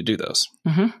energy to do those.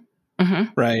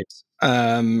 Right.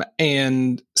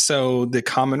 And so the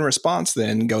common response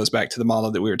then goes back to the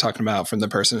model that we were talking about from the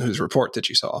person whose report that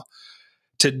you saw.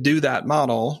 To do that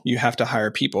model, you have to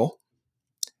hire people.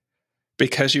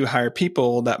 Because you hire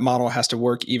people, that model has to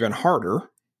work even harder.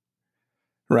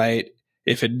 Right.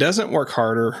 If it doesn't work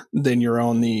harder, then you're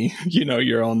on the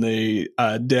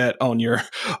debt on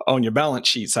your balance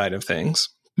sheet side of things.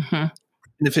 And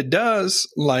if it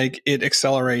does, like, it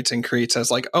accelerates and creates as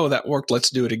like, oh, that worked,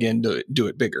 let's do it again, do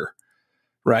it bigger.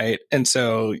 Right. And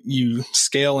so you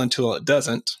scale until it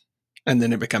doesn't, and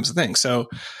then it becomes a thing. So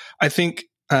I think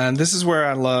this is where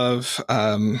I love,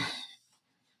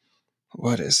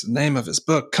 what is the name of his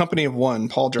book? Company of One,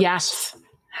 Paul Jarvis. Yes.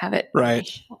 Have it. Right.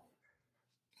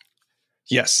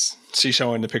 Yes. She's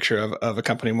showing the picture of a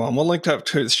company of one. We'll link up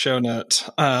to his show notes.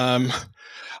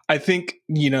 I think,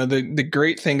 the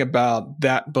great thing about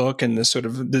that book and the sort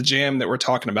of the jam that we're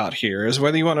talking about here is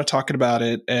whether you want to talk about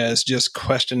it as just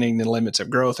questioning the limits of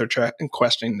growth or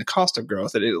questioning the cost of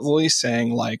growth, it is at least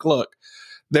saying, like, look,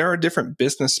 there are different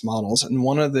business models, and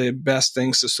one of the best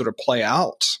things to sort of play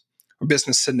out, or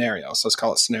business scenarios, let's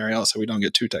call it scenarios so we don't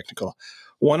get too technical.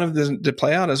 One of the to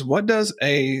play out is, what does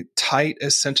a tight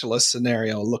essentialist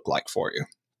scenario look like for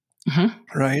you?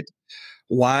 Right?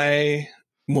 Why,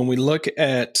 when we look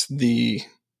at the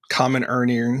common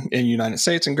earning in the United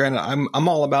States, and granted, I'm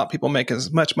all about people making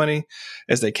as much money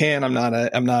as they can. I'm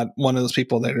not one of those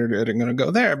people that are going to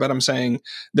go there, but I'm saying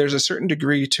there's a certain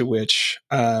degree to which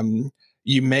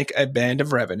you make a band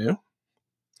of revenue,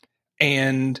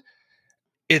 and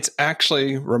it's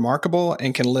actually remarkable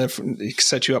and can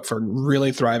set you up for a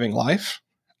really thriving life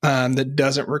that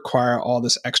doesn't require all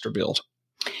this extra build.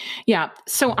 Yeah.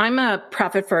 So I'm a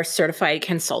Profit First certified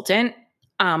consultant.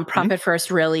 Profit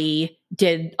First really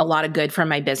did a lot of good for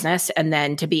my business. And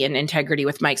then to be in integrity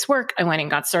with Mike's work, I went and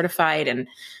got certified and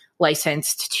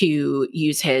licensed to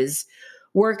use his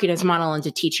work and his model and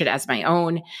to teach it as my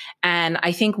own. And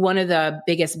I think one of the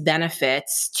biggest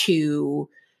benefits to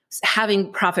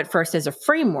having Profit First as a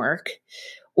framework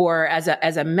or as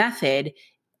a method,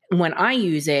 when I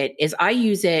use it, is I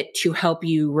use it to help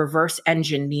you reverse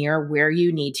engineer where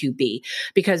you need to be,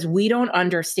 because we don't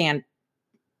understand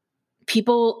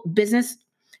business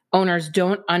owners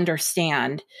don't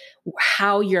understand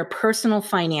how your personal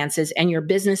finances and your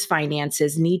business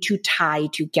finances need to tie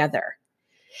together.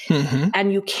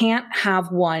 And you can't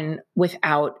have one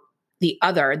without the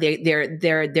other.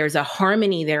 There's a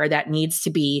harmony there that needs to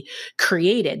be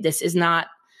created. This is not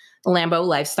Lambo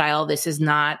lifestyle. This is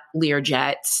not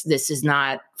Learjets. This is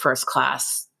not first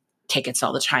class tickets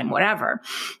all the time, whatever.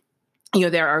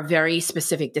 There are very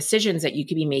specific decisions that you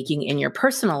could be making in your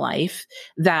personal life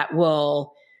that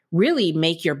will really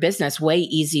make your business way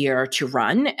easier to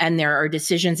run. And there are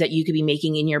decisions that you could be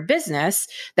making in your business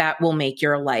that will make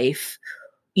your life,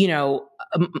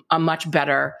 a much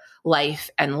better life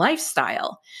and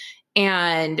lifestyle.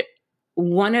 And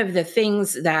one of the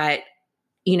things that,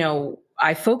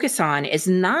 I focus on is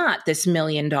not this $1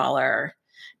 million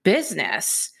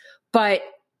business, but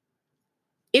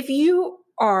if you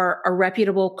are a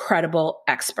reputable, credible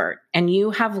expert and you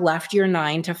have left your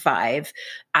 9-to-5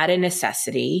 at a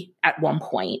necessity at one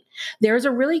point, there's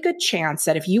a really good chance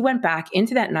that if you went back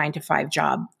into that 9-to-5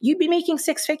 job, you'd be making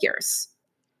six figures.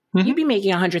 You'd be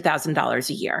making $100,000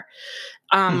 a year.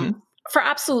 For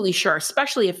absolutely sure,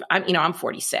 especially if I'm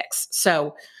 46.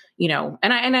 So, and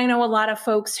I know a lot of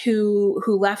folks who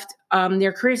left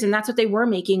their careers, and that's what they were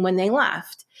making when they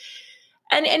left.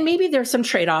 And maybe there's some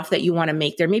trade-off that you want to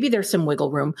make there. Maybe there's some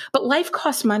wiggle room, but life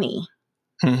costs money.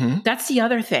 That's the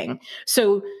other thing.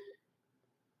 So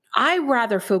I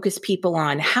rather focus people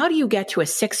on, how do you get to a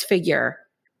six-figure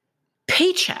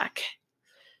paycheck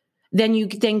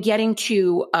than getting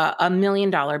to $1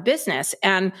 million business.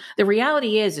 And the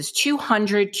reality is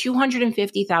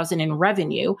 250,000 in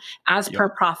revenue as per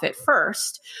Profit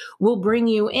First will bring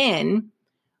you in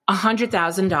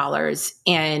 $100,000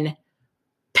 in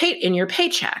your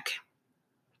paycheck.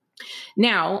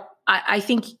 Now, I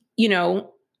think, you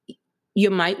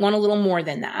might want a little more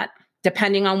than that,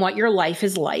 depending on what your life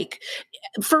is like,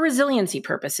 for resiliency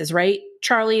purposes, right?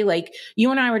 Charlie, like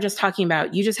you and I were just talking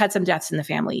about, you just had some deaths in the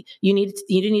family. You need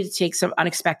to take some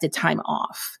unexpected time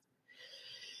off.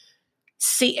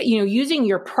 See, using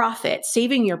your profit,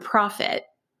 saving your profit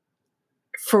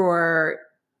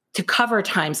to cover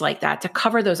times like that, to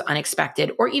cover those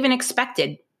unexpected or even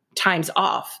expected times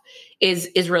off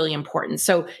is really important.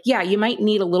 So yeah, you might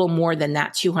need a little more than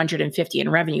that 250 in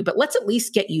revenue, but let's at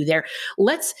least get you there.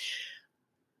 Let's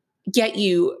get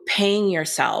you paying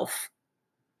yourself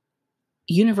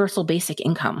universal basic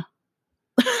income.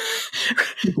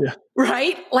 Yeah.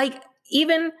 Right? Like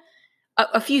even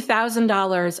a few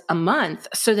 $1,000s a month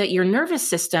so that your nervous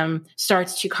system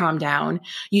starts to calm down.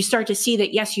 You start to see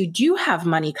that, yes, you do have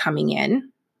money coming in.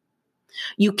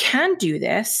 You can do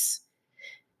this.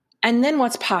 And then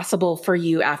what's possible for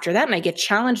you after that? And I get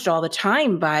challenged all the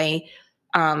time by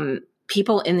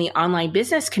people in the online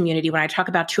business community when I talk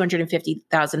about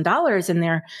 $250,000 and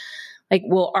they're like,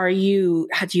 well, do you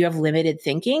have limited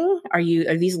thinking? Are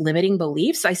these limiting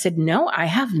beliefs? I said, no, I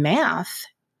have math.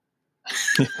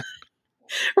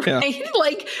 Right? Yeah.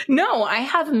 Like, no, I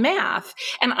have math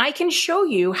and I can show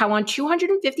you how on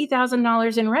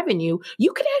 $250,000 in revenue,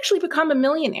 you could actually become a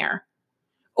millionaire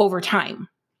over time.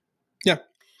 Yeah.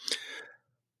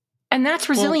 And that's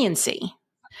resiliency. Well,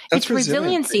 that's it's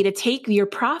resiliency to take your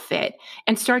profit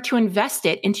and start to invest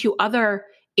it into other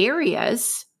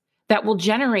areas that will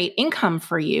generate income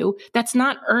for you that's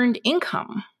not earned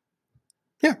income.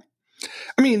 Yeah.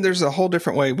 I mean, there's a whole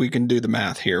different way we can do the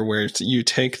math here where you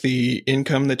take the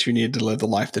income that you need to live the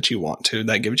life that you want to.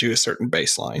 That gives you a certain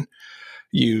baseline.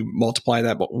 You multiply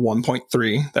that by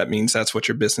 1.3. That means that's what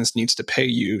your business needs to pay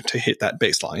you to hit that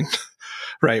baseline.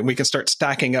 Right. We can start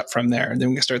stacking up from there. And then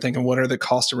we can start thinking, what are the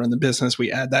costs to run the business?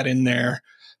 We add that in there,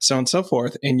 so on and so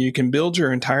forth. And you can build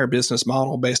your entire business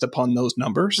model based upon those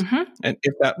numbers. Mm-hmm. And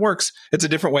if that works, it's a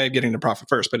different way of getting to profit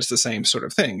first, but it's the same sort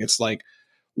of thing. It's like,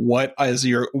 what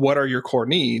are your core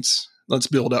needs? Let's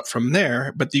build up from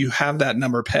there. But you have that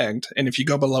number pegged. And if you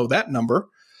go below that number,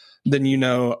 then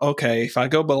okay, if I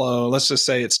go below, let's just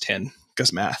say it's 10,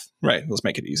 because math, right? Let's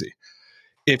make it easy.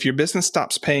 If your business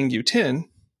stops paying you 10,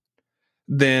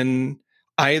 then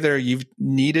either you've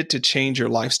needed to change your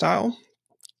lifestyle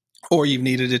or you've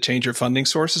needed to change your funding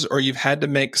sources or you've had to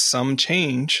make some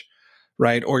change,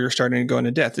 right? Or you're starting to go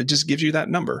into debt. It just gives you that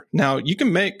number. Now, you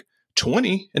can make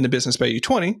 20 and the business pay you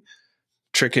 20.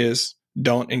 Trick is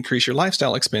don't increase your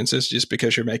lifestyle expenses just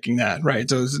because you're making that, right?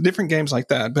 So it's different games like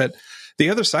that. But the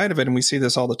other side of it, and we see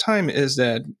this all the time, is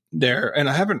that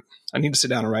I need to sit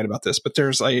down and write about this, but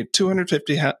there's like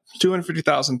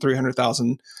 250,000,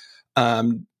 300,000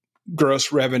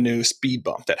 gross revenue speed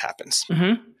bump that happens,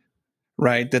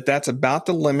 right? That's about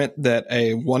the limit that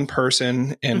a one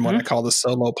person in what I call the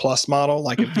solo plus model,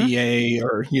 like a VA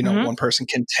or, one person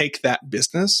can take that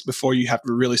business before you have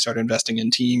to really start investing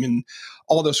in team and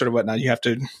all those sort of whatnot. You have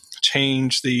to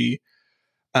change the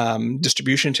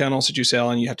distribution channels that you sell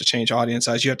and you have to change audience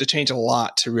size. You have to change a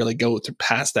lot to really go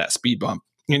past that speed bump.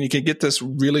 And you can get this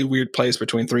really weird place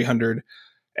between 300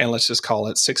 and let's just call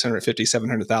it 650,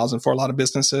 700,000 for a lot of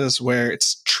businesses where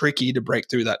it's tricky to break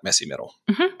through that messy middle.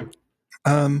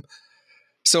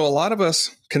 So a lot of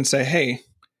us can say, hey,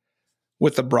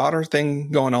 with the broader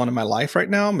thing going on in my life right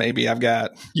now, maybe I've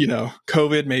got,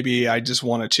 COVID, maybe I just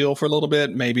want to chill for a little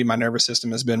bit. Maybe my nervous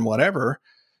system has been whatever.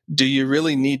 Do you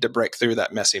really need to break through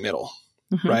that messy middle,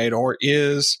 right? Or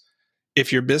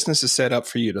if your business is set up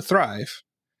for you to thrive,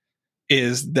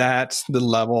 is that the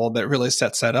level that really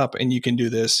sets that up? And you can do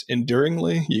this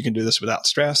enduringly. You can do this without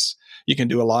stress. You can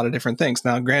do a lot of different things.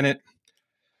 Now, granted,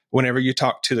 whenever you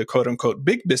talk to the quote unquote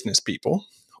big business people,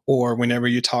 or whenever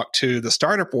you talk to the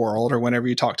startup world, or whenever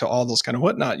you talk to all those kind of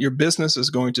whatnot, your business is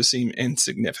going to seem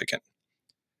insignificant.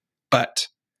 But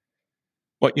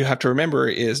what you have to remember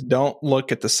is don't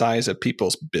look at the size of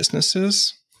people's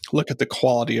businesses. Look at the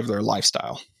quality of their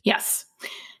lifestyle. Yes.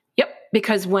 Yep.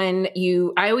 Because I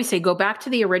always say, go back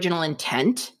to the original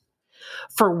intent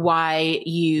for why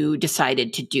you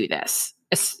decided to do this,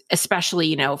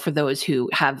 especially, for those who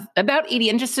have about 80,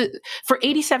 and for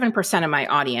 87% of my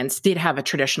audience did have a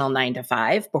traditional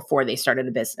 9-to-5 before they started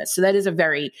a business. So that is a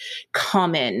very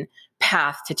common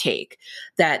path to take,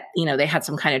 that, they had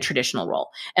some kind of traditional role.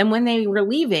 And when they were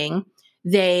leaving,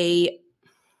 they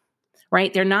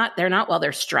right? They're not while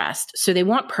they're stressed. So they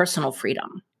want personal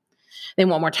freedom. They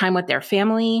want more time with their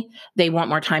family. They want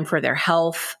more time for their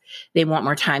health. They want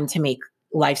more time to make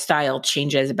lifestyle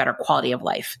changes, a better quality of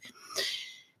life.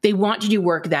 They want to do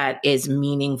work that is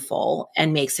meaningful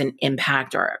and makes an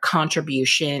impact or a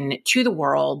contribution to the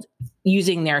world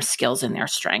using their skills and their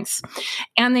strengths.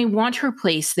 And they want to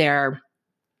replace their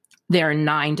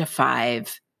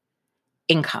 9-to-5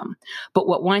 income. But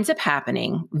what winds up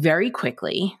happening very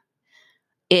quickly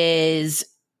is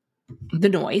the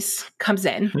noise comes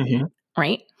in,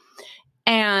 right?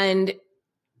 And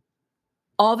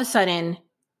all of a sudden,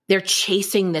 they're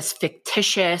chasing this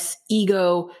fictitious,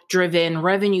 ego-driven,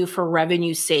 revenue for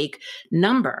revenue's sake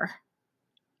number.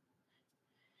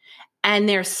 And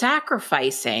they're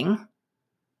sacrificing,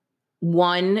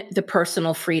 one, the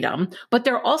personal freedom, but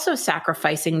they're also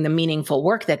sacrificing the meaningful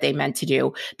work that they meant to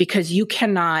do, because you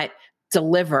cannot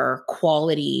deliver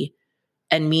quality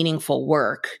and meaningful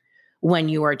work when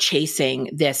you are chasing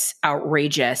this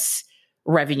outrageous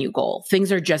revenue goal.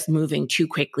 Things are just moving too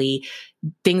quickly.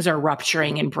 Things are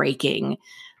rupturing and breaking.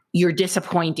 You're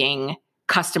disappointing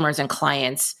customers and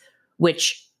clients,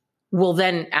 which will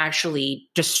then actually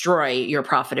destroy your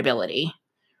profitability,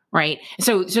 right?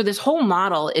 So this whole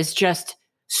model is just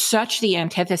such the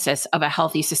antithesis of a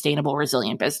healthy, sustainable,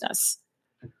 resilient business.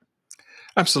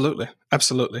 Absolutely.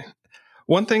 Absolutely.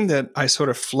 One thing that I sort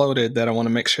of floated that I want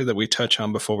to make sure that we touch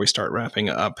on before we start wrapping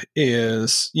up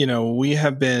is, we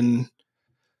have been,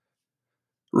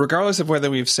 regardless of whether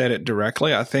we've said it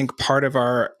directly, I think part of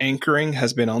our anchoring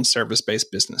has been on service-based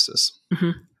businesses.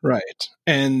 Right.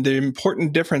 And the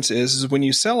important difference is when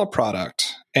you sell a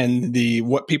product and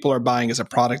what people are buying is a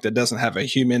product that doesn't have a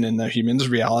human and the human's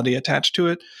reality attached to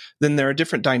it, then there are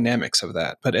different dynamics of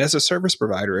that. But as a service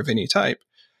provider of any type,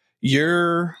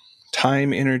 your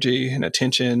time, energy, and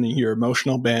attention, your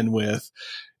emotional bandwidth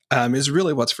is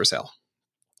really what's for sale.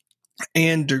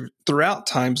 And throughout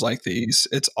times like these,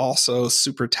 it's also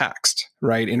super taxed,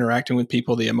 right? Interacting with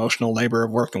people, the emotional labor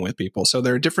of working with people. So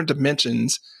there are different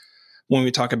dimensions when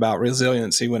we talk about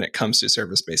resiliency when it comes to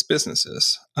service-based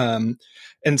businesses. And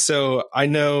so I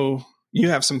know you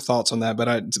have some thoughts on that,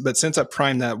 but since I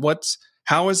primed that,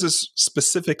 how is this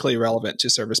specifically relevant to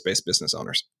service-based business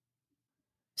owners?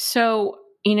 So,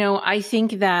 I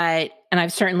think that, and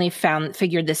I've certainly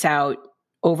figured this out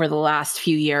over the last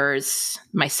few years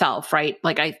myself, right?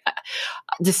 Like I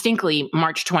distinctly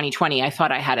March 2020, I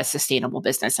thought I had a sustainable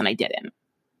business and I didn't.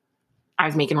 I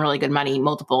was making really good money,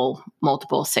 multiple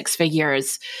 6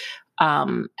 figures.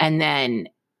 And then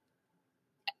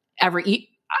I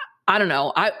don't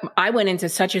know, I went into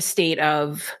such a state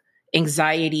of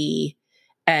anxiety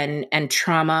and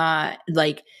trauma.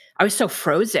 Like I was so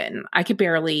frozen. I could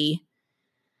barely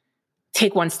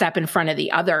take one step in front of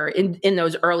the other in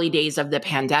those early days of the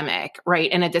pandemic. Right.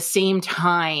 And at the same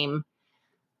time,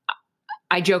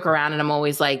 I joke around and I'm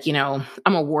always like, I'm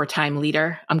a wartime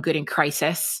leader. I'm good in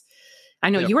crisis. I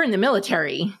know you were in the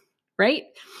military, right?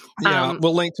 Yeah,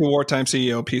 we'll link to wartime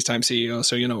CEO, peacetime CEO,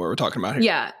 so you know what we're talking about here.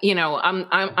 Yeah,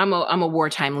 I'm a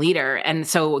wartime leader, and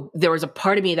so there was a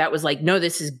part of me that was like, no,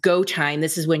 this is go time.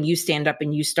 This is when you stand up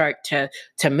and you start to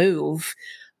move.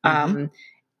 And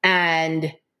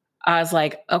I was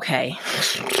like, okay,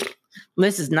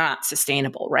 this is not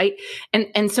sustainable, right?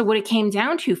 And so what it came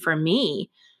down to for me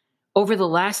over the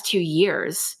last 2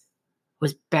 years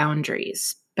was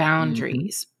boundaries, and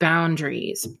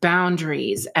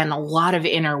a lot of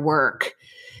inner work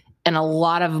and a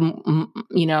lot of,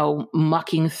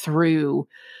 mucking through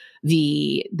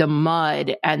the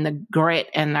mud and the grit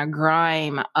and the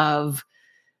grime of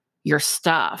your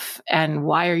stuff. And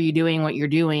why are you doing what you're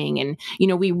doing? And,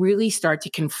 we really start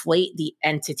to conflate the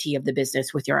entity of the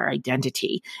business with your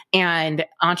identity. And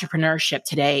entrepreneurship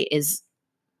today is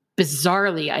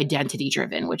bizarrely identity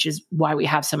driven, which is why we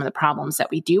have some of the problems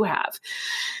that we do have.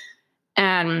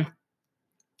 And,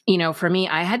 for me,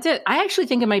 I actually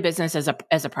think of my business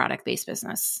as a product-based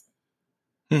business.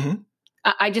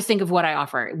 I just think of what I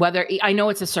offer, whether I know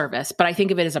it's a service, but I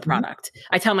think of it as a product.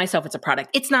 I tell myself it's a product.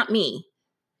 It's not me.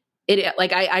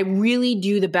 I really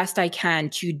do the best I can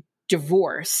to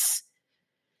divorce.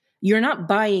 You're not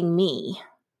buying me,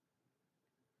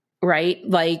 right?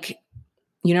 Like,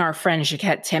 our friend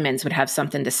Jacquette Timmons would have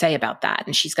something to say about that.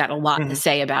 And she's got a lot to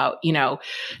say about,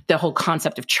 the whole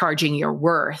concept of charging your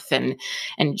worth.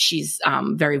 And she's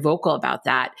very vocal about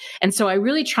that. And so I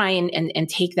really try and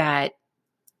take that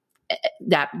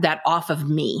off of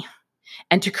me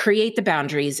and to create the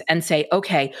boundaries and say,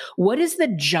 okay, what is the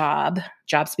job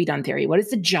to be done theory? What is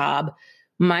the job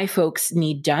my folks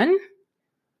need done?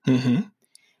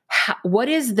 What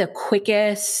is the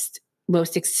quickest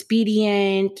most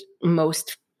expedient,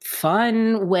 most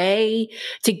fun way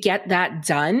to get that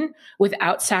done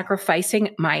without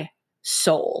sacrificing my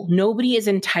soul. Nobody is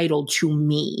entitled to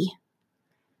me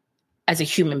as a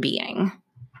human being.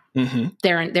 Mm-hmm.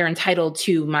 They're entitled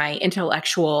to my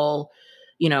intellectual,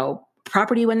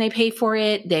 property when they pay for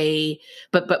it.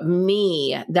 But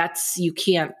me,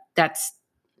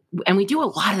 and we do a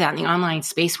lot of that in the online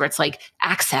space where it's like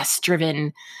access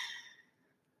driven,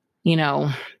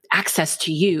 access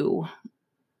to you.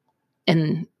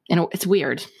 And it's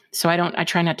weird. So I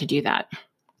try not to do that.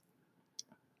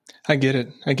 I get it.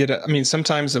 I mean,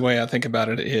 sometimes the way I think about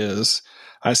it is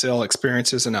I sell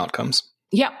experiences and outcomes.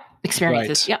 Yep.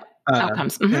 Experiences. Right. Yep.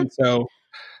 Outcomes. Mm-hmm. And so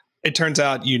it turns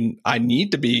out I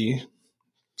need to be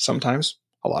sometimes,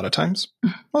 a lot of times,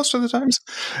 most of the times,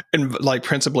 and like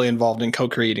principally involved in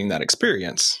co-creating that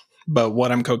experience. But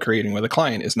what I'm co-creating with a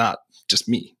client is not just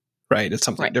me, right? It's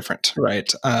something different,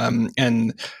 right?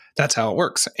 And that's how it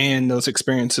works. And those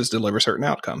experiences deliver certain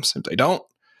outcomes. If they don't,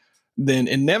 then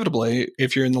inevitably,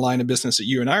 if you're in the line of business that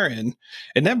you and I are in,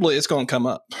 inevitably it's going to come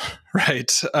up,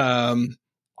 right? And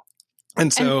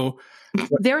so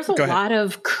there's a lot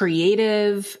of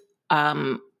creative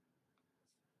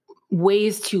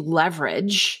ways to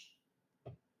leverage,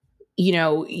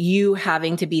 you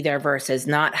having to be there versus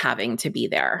not having to be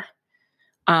there,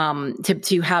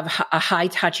 to have a high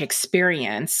touch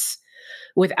experience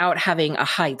without having a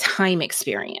high time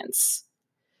experience.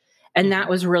 And that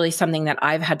was really something that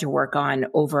I've had to work on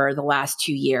over the last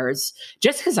 2 years,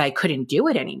 just because I couldn't do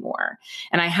it anymore.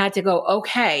 And I had to go,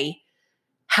 okay,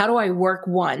 how do I work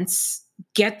once,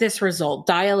 get this result,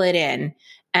 dial it in,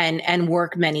 and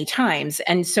work many times?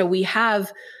 And so we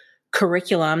have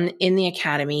curriculum in the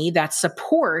academy that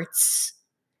supports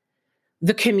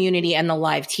the community and the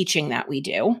live teaching that we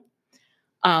do.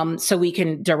 So we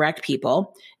can direct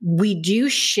people. We do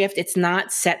shift. It's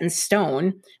not set in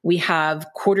stone. We have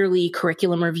quarterly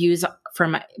curriculum reviews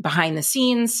from behind the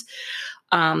scenes.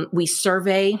 We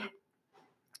survey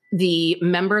the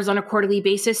members on a quarterly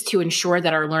basis to ensure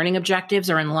that our learning objectives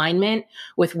are in alignment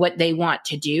with what they want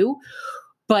to do.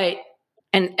 But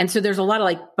and so there's a lot of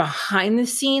like behind the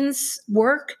scenes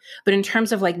work, but in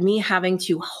terms of like me having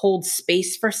to hold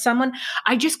space for someone,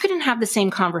 I just couldn't have the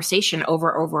same conversation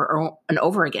over and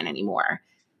over again anymore.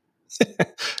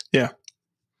 Yeah.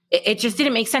 It just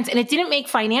didn't make sense. And it didn't make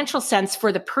financial sense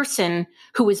for the person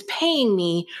who was paying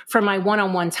me for my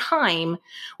one-on-one time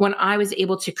when I was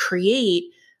able to create,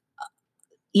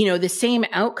 the same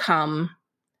outcome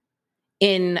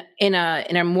in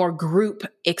a more group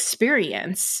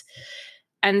experience.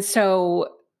 And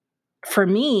so for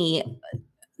me,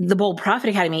 the Bold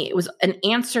Profit Academy, it was an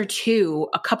answer to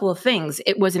a couple of things.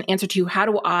 It was an answer to how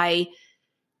do I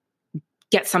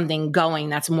get something going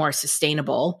that's more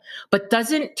sustainable, but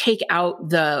doesn't take out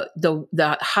the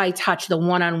high touch, the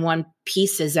one-on-one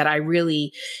pieces that I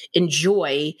really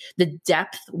enjoy, the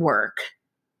depth work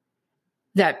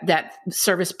that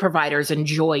service providers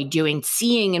enjoy doing,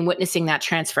 seeing and witnessing that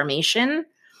transformation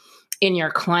in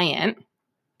your client.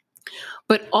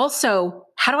 But also,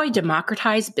 how do I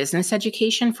democratize business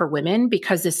education for women?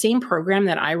 Because the same program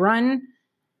that I run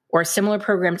or a similar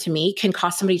program to me can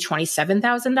cost somebody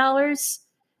 $27,000.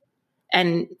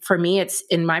 And for me, it's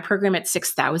in my program, it's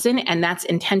 $6,000. And that's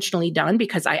intentionally done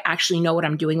because I actually know what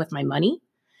I'm doing with my money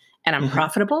and I'm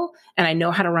profitable and I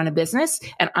know how to run a business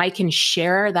and I can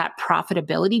share that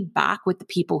profitability back with the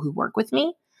people who work with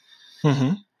me,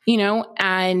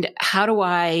 and how do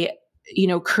I,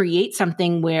 create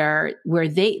something where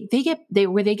they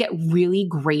get really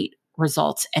great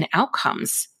results and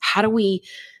outcomes? How do we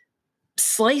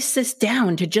slice this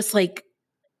down to just like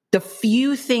the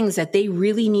few things that they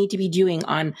really need to be doing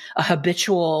on a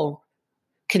habitual,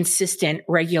 consistent,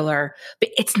 regular, but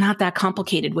it's not that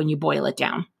complicated when you boil it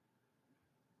down.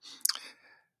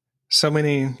 So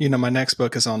many, my next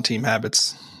book is on team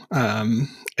habits.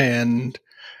 And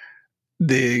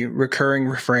the recurring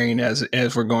refrain as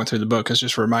we're going through the book is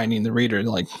just reminding the reader,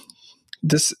 like,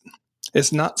 this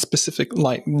is not specific,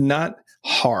 like not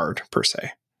hard per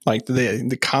se. Like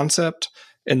the concept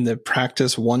and the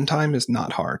practice one time is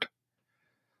not hard.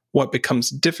 What becomes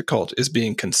difficult is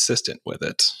being consistent with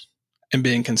it and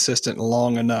being consistent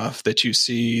long enough that you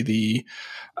see the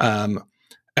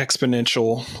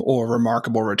exponential or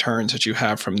remarkable returns that you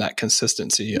have from that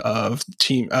consistency of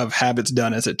habits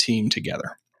done as a team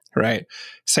together. Right.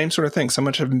 Same sort of thing. So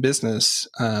much of business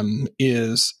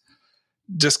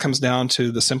just comes down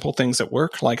to the simple things that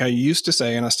work. Like I used to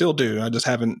say, and I still do, I just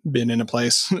haven't been in a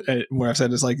place where I've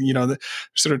said it's like, there's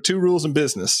sort of two rules in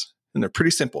business and they're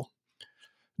pretty simple.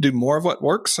 Do more of what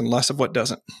works and less of what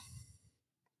doesn't.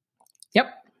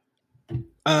 Yep.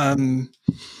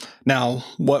 Now,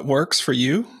 what works for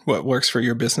you, what works for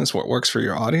your business, what works for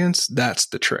your audience, that's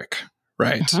the trick,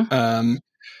 right? Mm-hmm.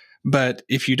 But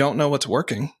if you don't know what's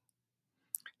working,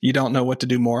 you don't know what to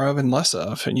do more of and less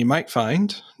of. And you might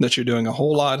find that you're doing a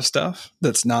whole lot of stuff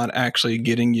that's not actually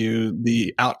getting you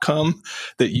the outcome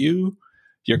that you,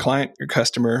 your client, your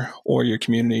customer, or your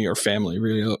community or family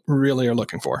really are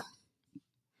looking for.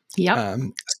 Yep.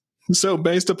 So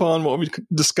based upon what we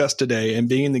discussed today and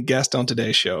being the guest on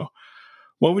today's show,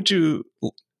 what would you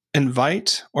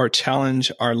invite or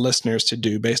challenge our listeners to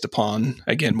do based upon,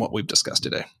 again, what we've discussed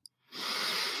today?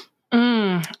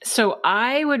 So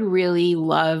I would really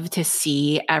love to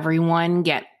see everyone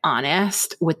get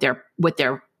honest with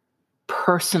their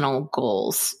personal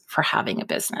goals for having a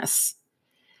business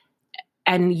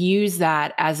and use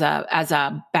that as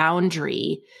a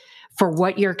boundary for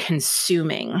what you're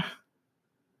consuming.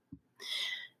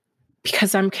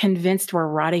 Because I'm convinced we're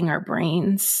rotting our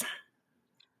brains.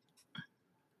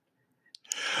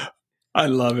 I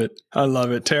love it. I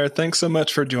love it. Tara, thanks so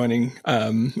much for joining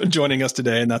us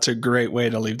today. And that's a great way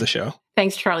to leave the show.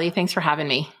 Thanks, Charlie. Thanks for having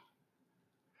me.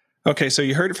 Okay, so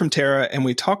you heard it from Tara, and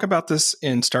we talk about this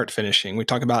in Start Finishing. We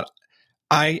talk about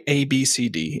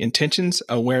IABCD, intentions,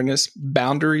 awareness,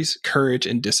 boundaries, courage,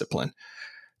 and discipline.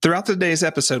 Throughout today's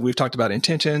episode, we've talked about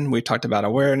intention, we've talked about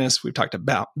awareness, we've talked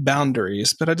about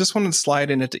boundaries, but I just wanted to slide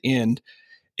in at the end.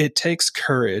 It takes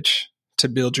courage to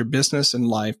build your business and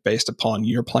life based upon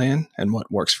your plan and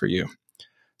what works for you.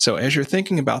 So as you're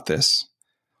thinking about this,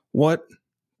 what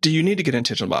do you need to get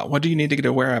intentional about? What do you need to get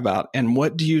aware about? And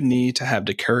what do you need to have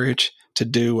the courage to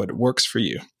do what works for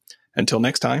you? Until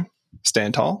next time,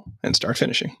 stand tall and start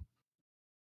finishing.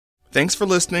 Thanks for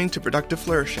listening to Productive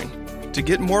Flourishing. To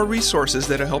get more resources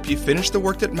that'll help you finish the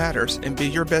work that matters and be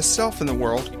your best self in the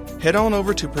world, head on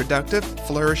over to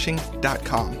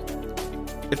productiveflourishing.com.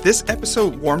 If this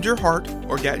episode warmed your heart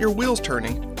or got your wheels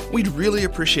turning, we'd really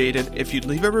appreciate it if you'd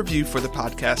leave a review for the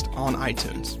podcast on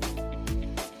iTunes.